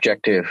main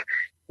objective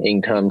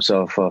in terms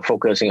of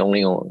focusing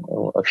only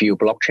on a few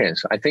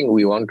blockchains. I think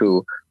we want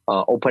to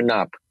open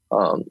up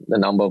the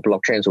number of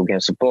blockchains we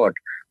can support,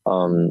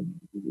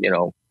 in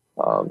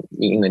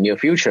the near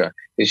future.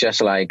 It's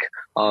just like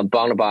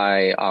bound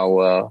by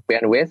our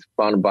bandwidth,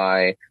 bound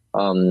by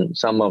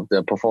some of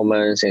the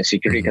performance and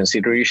security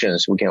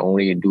considerations. We can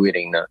only do it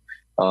in a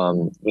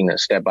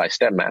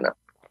step-by-step manner.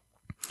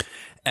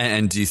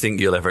 And do you think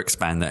you'll ever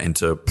expand that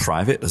into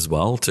private as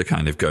well to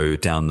kind of go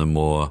down the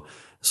more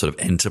sort of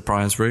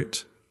enterprise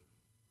route?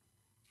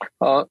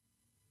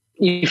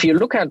 If you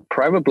look at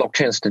private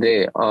blockchains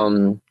today,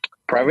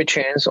 private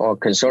chains or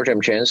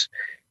consortium chains,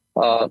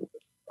 I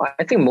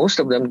think most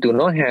of them do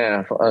not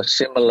have a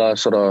similar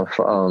sort of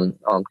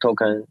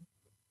token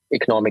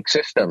economic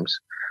systems.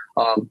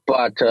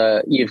 But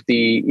if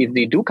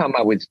they do come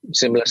up with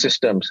similar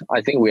systems,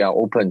 I think we are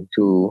open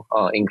to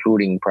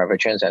including private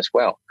chains as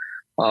well.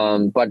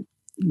 But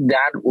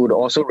that would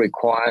also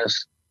require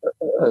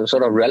a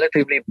sort of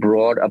relatively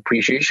broad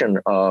appreciation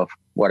of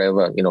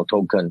whatever,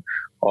 token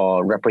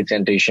or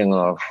representation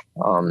of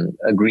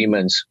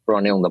agreements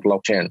running on the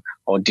blockchain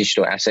or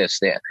digital assets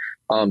there.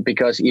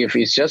 Because if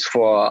it's just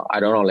for, I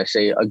don't know, let's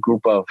say a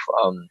group of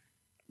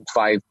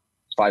five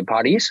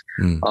parties,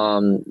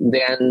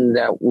 then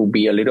that will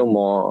be a little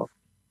more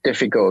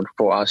difficult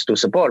for us to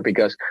support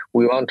because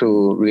we want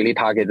to really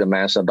target the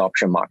mass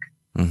adoption market.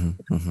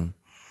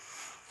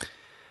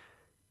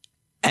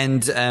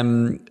 And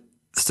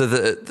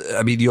so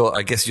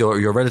I guess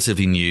you're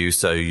relatively new,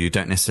 so you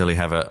don't necessarily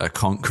have a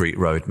concrete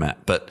roadmap,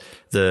 but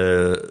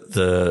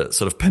the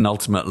sort of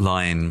penultimate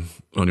line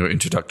on your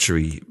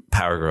introductory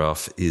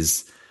paragraph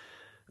is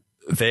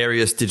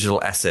various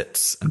digital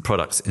assets and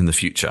products in the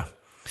future.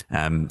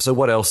 So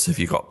what else have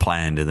you got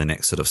planned in the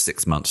next sort of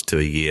 6 months to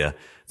a year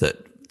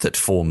that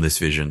form this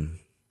vision?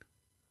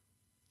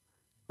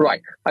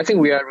 Right. I think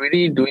we are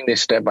really doing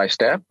this step by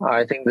step.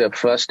 I think the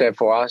first step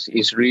for us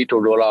is really to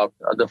roll out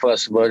the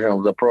first version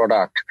of the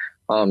product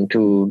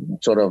to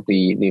sort of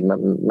the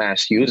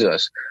mass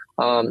users.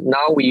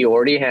 Now we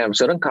already have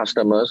certain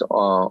customers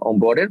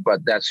onboarded,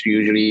 but that's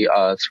usually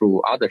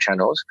through other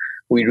channels.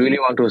 We really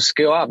want to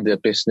scale up the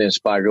business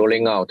by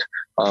rolling out,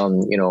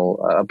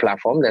 a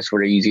platform that's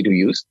very easy to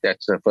use.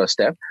 That's the first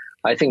step.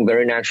 I think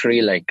very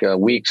naturally, like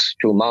weeks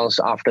to months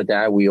after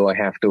that, we will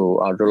have to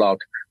roll out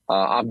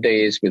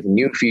updates with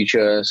new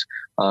features.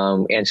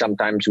 And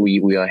sometimes we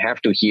will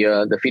have to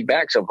hear the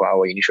feedbacks of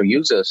our initial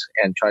users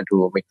and try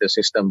to make the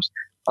systems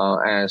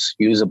as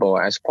usable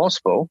as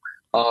possible.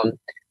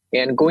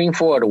 And going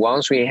forward,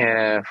 once we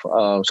have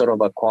sort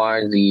of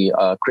acquired the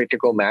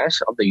critical mass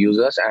of the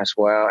users as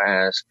well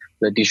as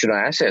the digital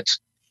assets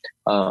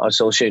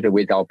associated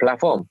with our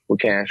platform, we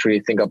can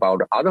actually think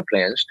about other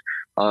plans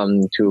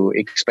to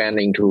expand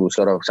into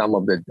sort of some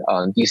of the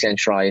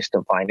decentralized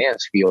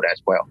finance field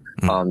as well.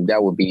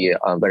 That would be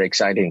very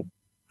exciting.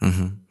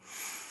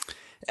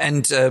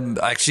 And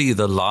actually,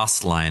 the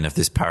last line of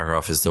this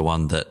paragraph is the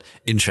one that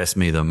interests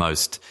me the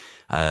most.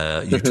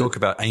 You talk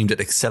about aimed at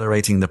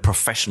accelerating the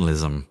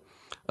professionalism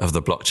of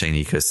the blockchain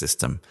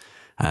ecosystem.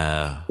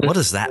 What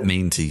does that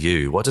mean to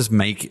you? What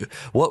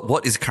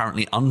what is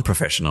currently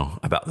unprofessional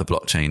about the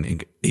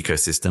blockchain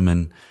ecosystem,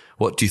 and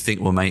what do you think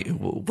will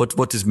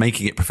what does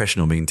making it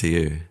professional mean to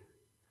you?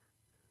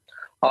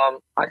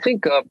 I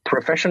think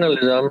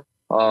professionalism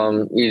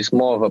is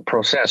more of a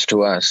process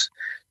to us.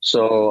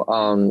 So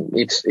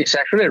it's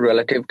actually a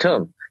relative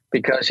term,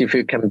 because if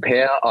you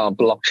compare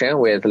blockchain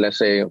with, let's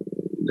say,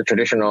 the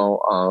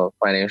traditional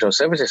financial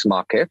services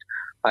market,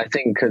 I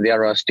think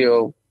there are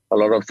still a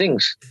lot of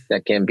things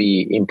that can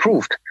be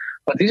improved.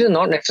 But this is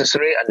not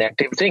necessarily a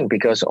negative thing,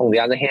 because on the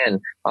other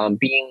hand,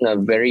 being a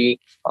very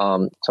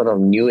sort of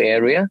new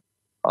area,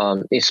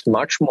 is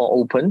much more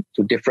open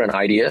to different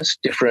ideas,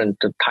 different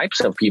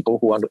types of people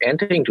who want to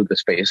enter into the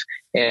space,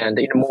 and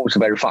it moves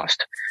very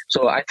fast.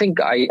 So I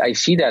think I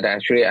see that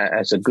actually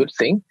as a good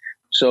thing.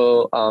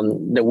 So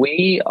the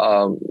way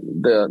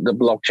the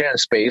blockchain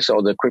space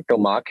or the crypto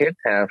market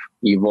have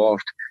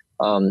evolved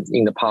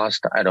in the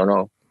past, I don't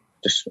know,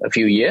 just a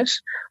few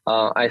years,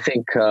 I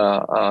think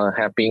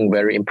have been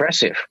very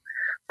impressive.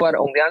 But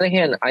on the other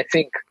hand, I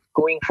think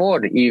going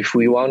forward, if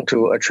we want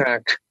to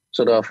attract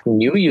sort of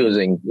new users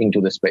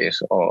into the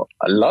space, or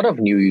a lot of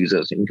new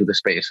users into the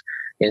space.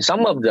 And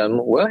some of them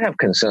will have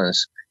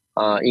concerns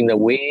in the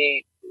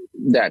way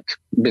that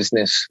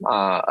businesses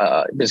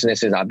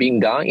are being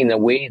done, in a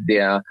way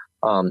their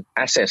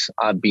assets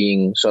are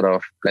being sort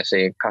of, let's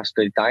say,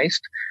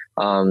 custodized,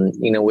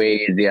 in a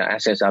way their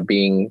assets are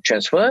being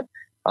transferred,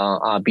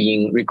 are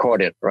being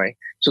recorded, right?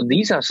 So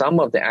these are some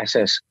of the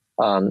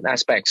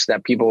aspects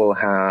that people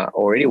are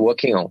already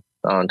working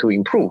on to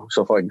improve.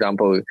 So, for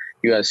example,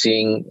 you are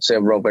seeing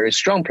several very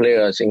strong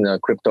players in the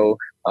crypto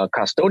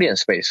custodian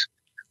space,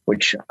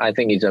 which I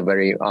think is a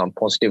very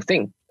positive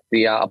thing.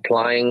 They are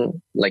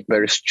applying like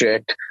very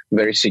strict,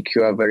 very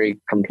secure, very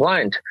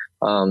compliant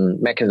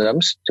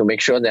mechanisms to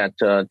make sure that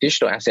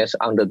digital assets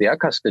under their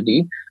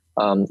custody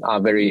are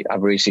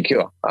very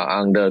secure,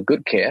 under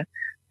good care.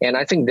 And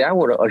I think that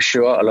would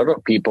assure a lot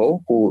of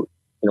people who,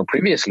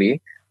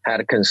 previously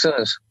had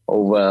concerns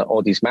over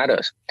all these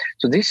matters.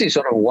 So this is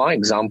sort of one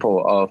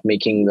example of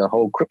making the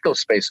whole crypto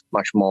space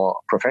much more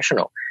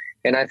professional.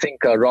 And I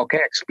think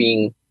RockX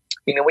being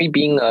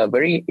a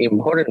very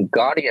important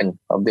guardian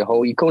of the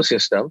whole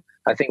ecosystem,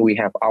 I think we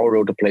have our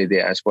role to play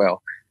there as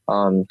well,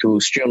 to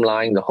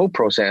streamline the whole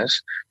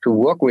process, to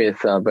work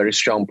with very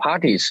strong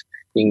parties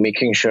in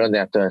making sure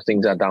that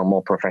things are done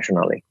more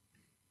professionally.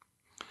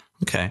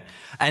 Okay.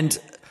 And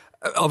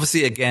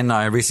obviously, again,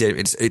 I appreciate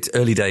it's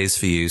early days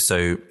for you,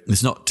 so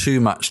there's not too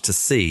much to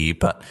see.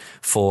 But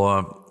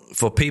for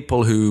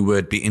people who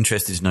would be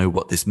interested to know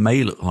what this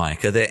may look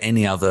like, are there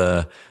any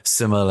other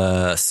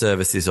similar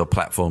services or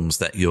platforms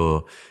that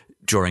you're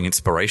drawing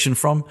inspiration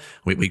from?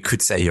 We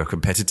could say your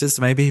competitors,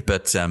 maybe,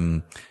 but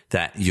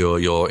that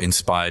you're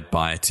inspired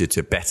by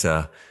to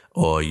better,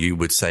 or you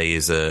would say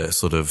is a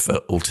sort of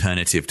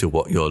alternative to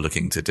what you're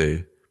looking to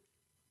do.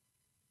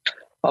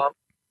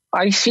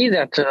 I see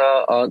that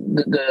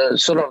the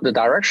sort of the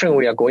direction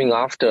we are going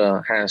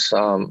after has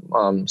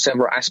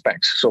several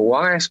aspects. So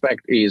one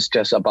aspect is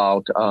just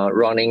about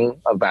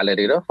running a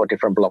validator for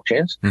different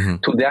blockchains. Mm-hmm.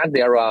 To that,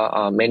 there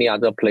are many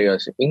other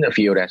players in the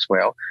field as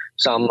well.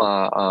 Some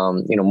are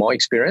more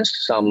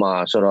experienced, some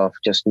are sort of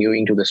just new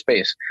into the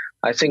space.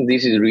 I think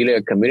this is really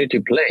a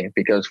community play,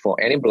 because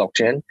for any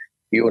blockchain,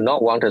 you will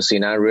not want a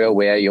scenario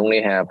where you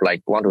only have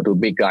like one or two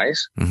big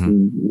guys,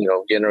 mm-hmm.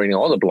 Generating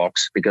all the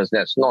blocks, because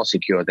that's not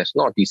secure, that's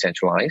not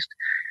decentralized.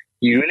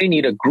 You really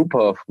need a group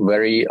of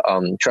very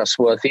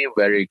trustworthy,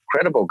 very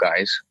credible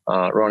guys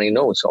running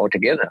nodes all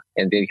together,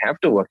 and they have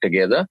to work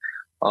together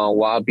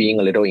while being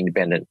a little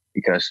independent.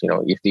 Because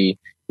if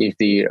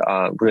they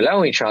rely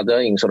on each other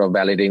in sort of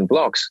validating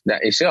blocks,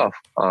 that itself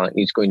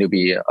is going to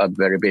be a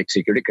very big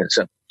security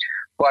concern.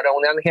 But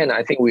on the other hand,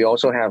 I think we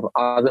also have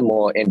other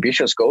more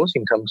ambitious goals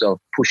in terms of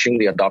pushing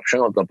the adoption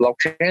of the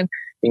blockchain,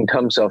 in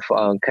terms of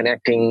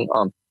connecting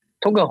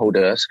token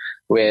holders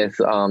with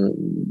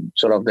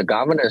sort of the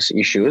governance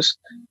issues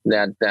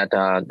that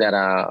are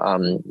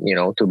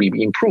to be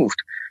improved.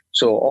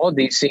 So all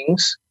these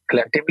things,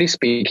 collectively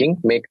speaking,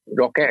 make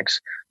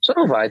RockX sort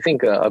of, I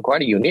think, a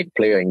quite a unique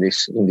player in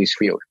this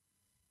field.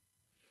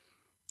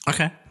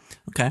 Okay.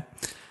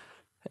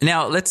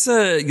 Now, let's.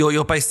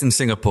 You're based in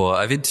Singapore.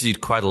 I've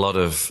interviewed quite a lot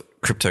of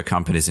crypto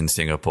companies in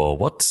Singapore.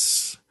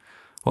 What's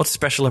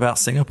special about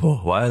Singapore?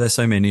 Why are there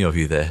so many of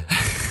you there?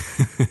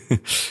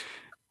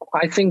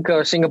 I think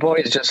Singapore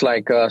is just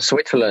like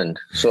Switzerland.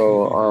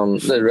 So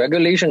the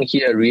regulation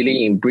here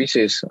really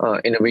embraces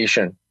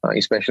innovation,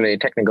 especially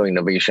technical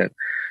innovation.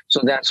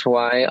 So that's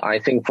why I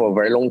think for a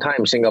very long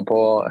time,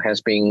 Singapore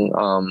has been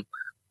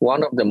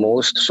one of the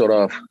most sort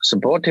of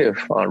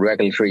supportive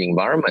regulatory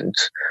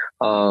environments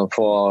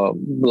for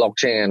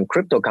blockchain and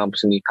crypto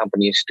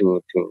companies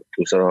to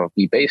sort of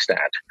be based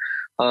at.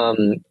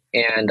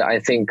 And I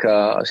think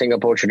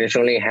Singapore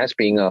traditionally has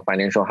been a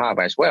financial hub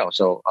as well.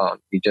 So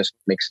it just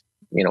makes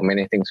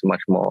many things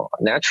much more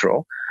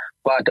natural.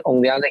 But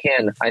on the other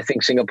hand, I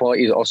think Singapore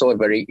is also a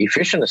very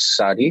efficient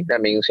society.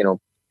 That means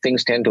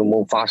things tend to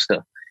move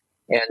faster,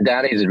 and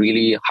that is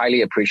really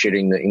highly appreciated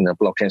in the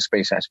blockchain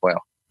space as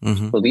well.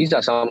 Mm-hmm. So these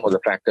are some of the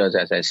factors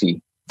as I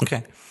see.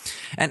 Okay.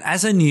 And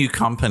as a new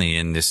company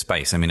in this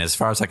space, I mean, as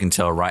far as I can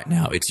tell right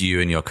now, it's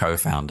you and your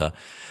co-founder.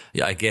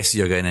 I guess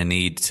you're going to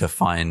need to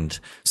find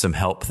some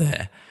help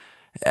there.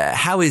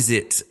 How is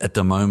it at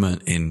the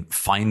moment in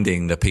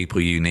finding the people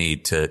you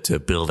need to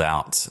build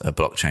out a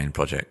blockchain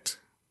project?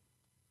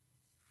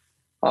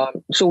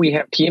 So we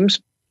have teams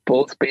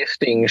both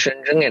based in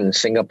Shenzhen and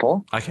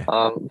Singapore. Okay.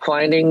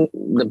 Finding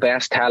the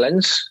best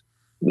talents,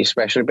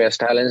 especially best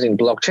talents in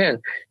blockchain,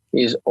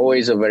 is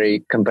always a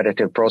very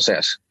competitive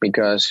process,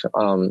 because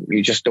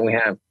you just don't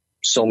have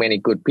so many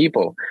good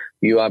people.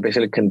 You are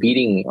basically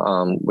competing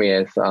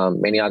with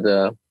many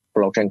other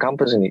blockchain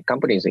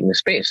companies in the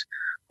space.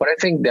 But I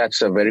think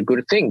that's a very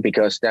good thing,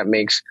 because that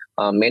makes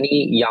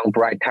many young,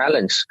 bright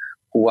talents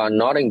who are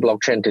not in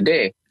blockchain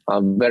today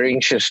very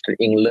interested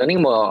in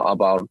learning more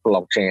about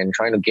blockchain and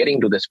trying to get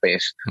into the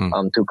space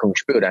to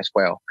contribute as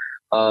well.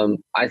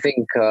 I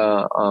think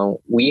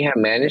we have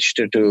managed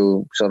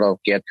to sort of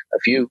get a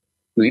few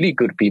really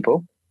good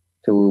people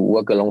to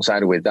work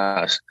alongside with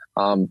us.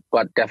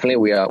 But definitely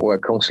we're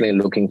constantly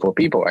looking for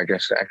people. I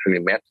just actually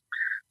met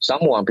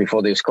someone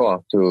before this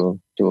call to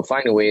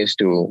find ways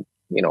to,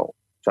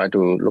 try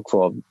to look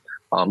for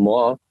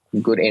more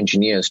good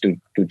engineers to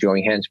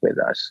join hands with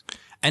us.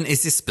 And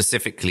is this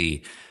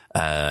specifically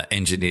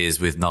engineers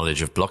with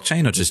knowledge of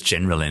blockchain or just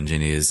general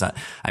engineers?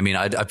 I mean,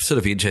 I'm sort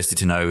of interested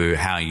to know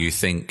how you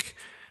think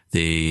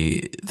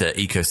the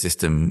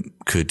ecosystem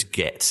could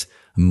get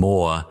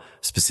more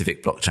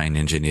specific blockchain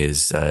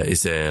engineers.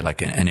 Is there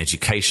like an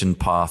education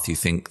path you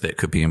think that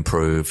could be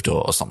improved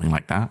or something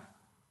like that?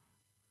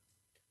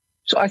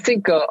 So I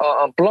think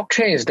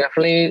blockchain is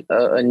definitely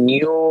a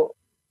new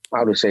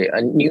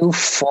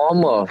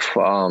form of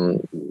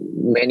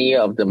many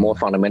of the more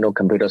fundamental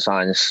computer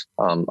science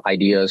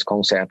ideas,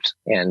 concepts,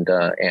 and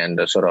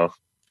sort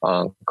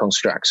of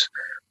constructs.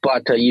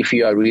 But if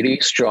you are really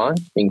strong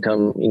in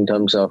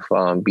terms of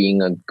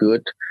being a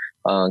good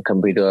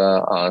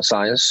computer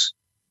science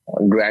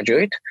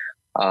graduate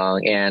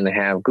and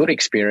have good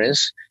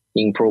experience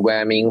in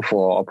programming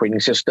for operating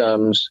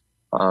systems,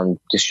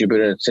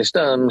 distributed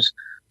systems,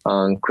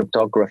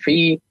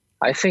 cryptography,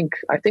 I think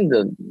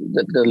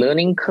the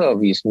learning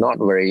curve is not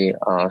very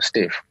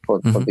stiff for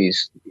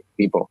these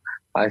people.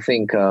 I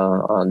think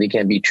they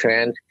can be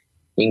trained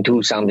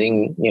into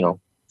something,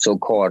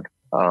 so-called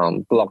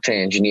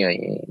blockchain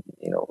engineering,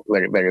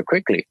 very, very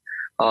quickly.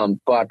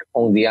 But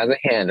on the other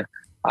hand,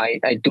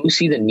 I do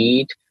see the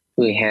need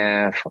to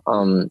have,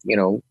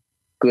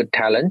 good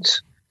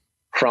talents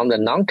from the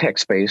non-tech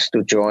space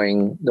to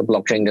join the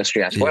blockchain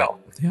industry as well.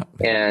 Yeah.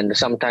 And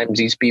sometimes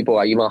these people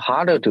are even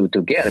harder to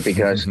get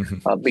because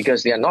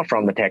they are not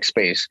from the tech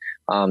space.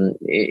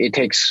 It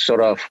takes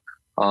sort of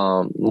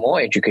more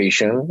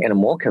education and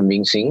more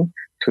convincing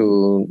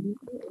to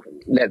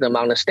let them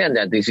understand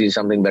that this is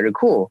something very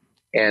cool.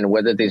 And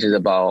whether this is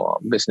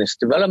about business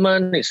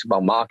development, it's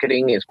about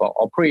marketing, it's about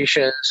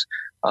operations,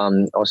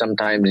 or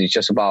sometimes it's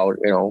just about,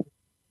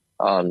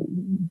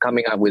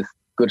 coming up with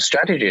good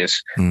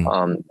strategies.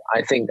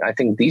 I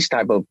think these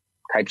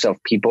types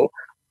of people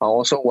are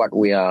also what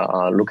we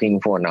are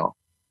looking for now.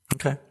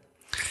 Okay.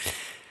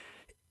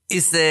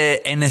 Is there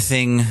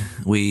anything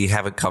we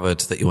haven't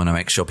covered that you want to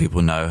make sure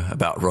people know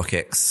about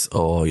RockX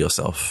or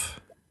yourself?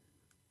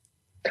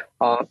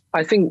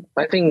 I think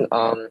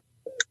a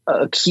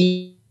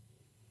key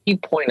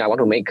point I want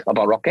to make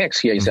about RockX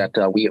here is that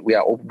we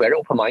are very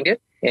open-minded,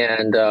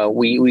 and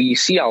we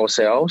see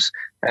ourselves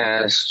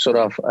as sort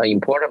of an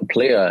important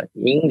player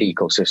in the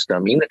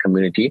ecosystem, in the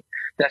community.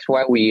 That's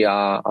why we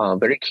are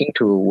very keen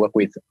to work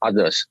with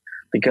others,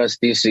 because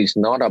this is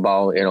not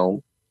about,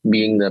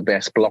 being the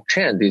best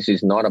blockchain. This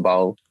is not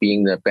about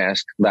being the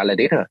best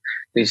validator.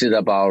 This is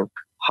about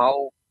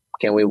how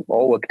can we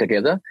all work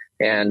together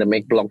and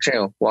make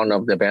blockchain one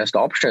of the best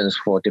options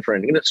for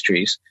different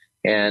industries,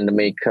 and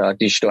make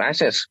digital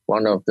assets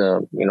one of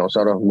the,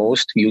 sort of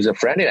most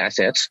user-friendly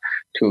assets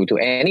to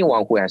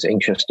anyone who has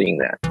interest in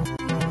that.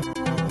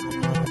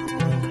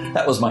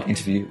 That was my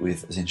interview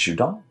with Xinshu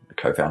Dong, the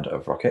co-founder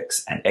of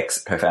RockX and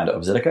ex-co-founder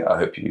of Zilliqa. I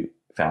hope you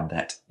found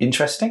that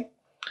interesting.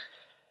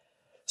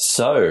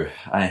 So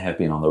I have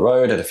been on the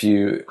road at a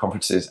few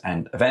conferences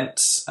and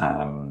events,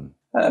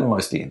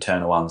 mostly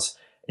internal ones.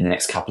 In the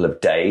next couple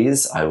of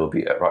days, I will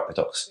be at Write the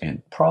Docs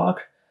in Prague.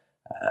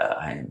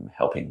 I'm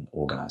helping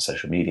organize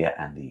social media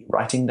and the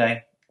writing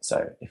day.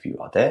 So if you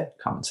are there,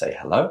 come and say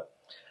hello.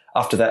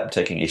 After that, I'm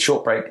taking a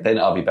short break. Then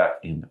I'll be back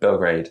in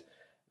Belgrade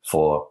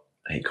for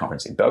a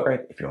conference in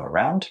Belgrade if you're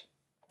around.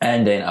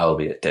 And then I will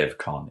be at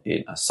DevCon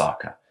in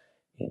Osaka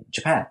in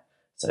Japan.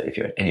 So if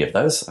you're at any of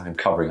those, I'm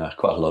covering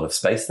quite a lot of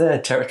space there,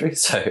 territory.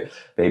 So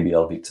maybe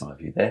I'll meet some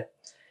of you there.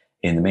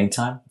 In the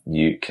meantime,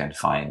 you can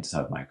find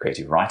some of my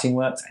creative writing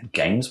works and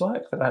games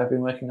work that I have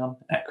been working on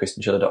at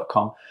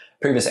christianschiller.com.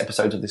 Previous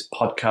episodes of this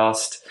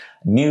podcast.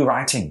 New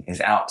writing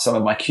is out. Some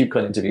of my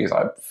KubeCon interviews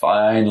I'm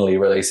finally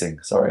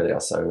releasing. Sorry, they are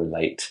so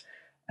late.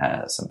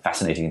 Some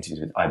fascinating interviews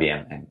with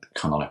IBM and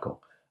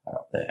Canonical are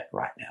up there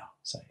right now,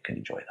 so you can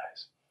enjoy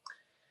those.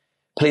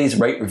 Please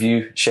rate,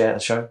 review, share the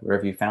show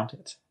wherever you found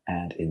it.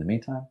 And in the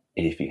meantime,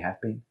 if you have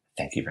been,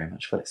 thank you very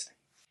much for listening.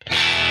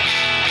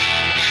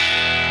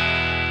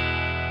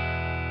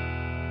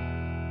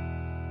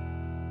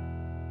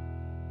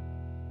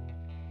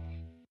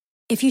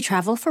 If you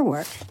travel for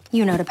work,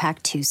 you know to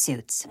pack 2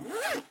 suits.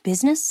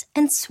 Business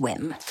and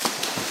swim.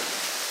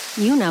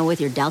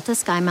 With your Delta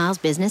SkyMiles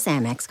Business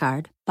Amex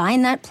card,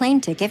 buying that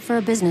plane ticket for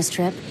a business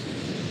trip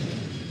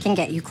can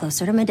get you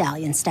closer to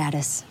medallion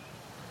status.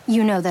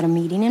 You know that a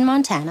meeting in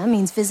Montana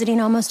means visiting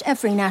almost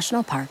every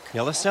national park.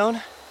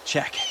 Yellowstone?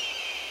 Check.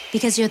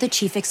 Because you're the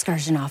chief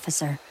excursion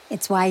officer.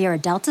 It's why you're a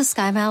Delta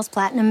SkyMiles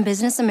Platinum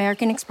Business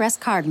American Express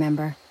card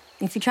member.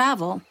 If you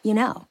travel, you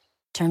know.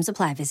 Terms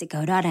apply. Visit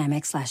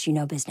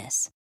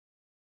go.amex/business.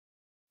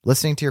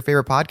 Listening to your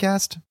favorite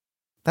podcast?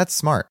 That's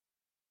smart.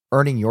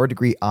 Earning your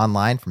degree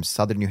online from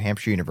Southern New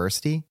Hampshire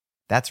University?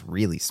 That's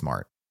really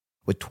smart.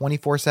 With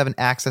 24/7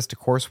 access to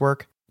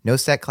coursework, no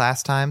set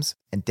class times,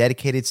 and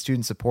dedicated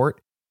student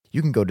support,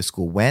 you can go to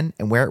school when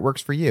and where it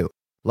works for you.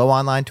 Low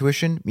online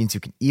tuition means you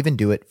can even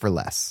do it for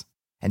less.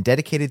 And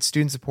dedicated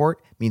student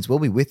support means we'll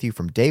be with you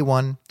from day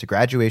one to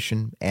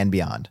graduation and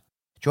beyond.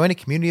 Join a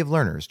community of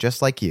learners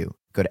just like you.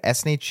 Go to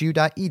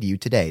snhu.edu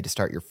today to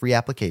start your free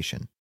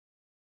application.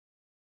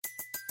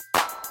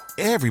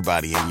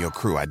 Everybody in your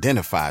crew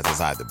identifies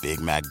as either Big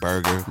Mac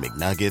Burger,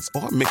 McNuggets,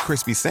 or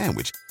McCrispy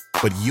Sandwich.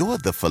 But you're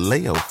the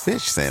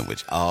Filet-O-Fish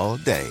Sandwich all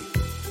day.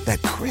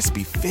 That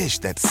crispy fish,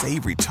 that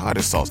savory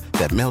tartar sauce,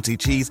 that melty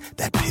cheese,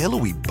 that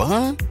pillowy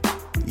bun.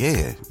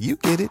 Yeah, you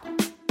get it.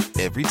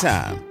 Every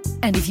time.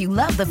 And if you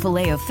love the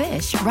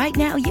Filet-O-Fish, right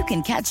now you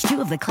can catch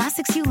two of the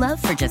classics you love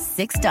for just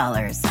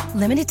 $6.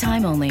 Limited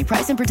time only.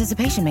 Price and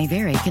participation may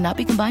vary. Cannot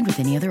be combined with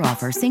any other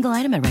offer. Single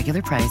item at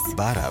regular price.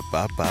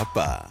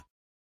 Ba-da-ba-ba-ba.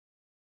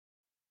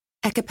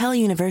 At Capella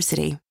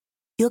University,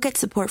 you'll get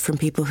support from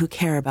people who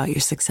care about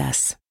your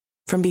success.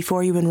 From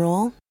before you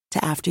enroll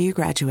to after you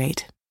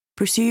graduate,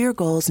 pursue your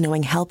goals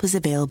knowing help is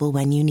available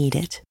when you need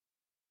it.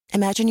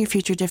 Imagine your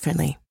future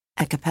differently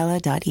at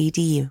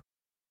capella.edu.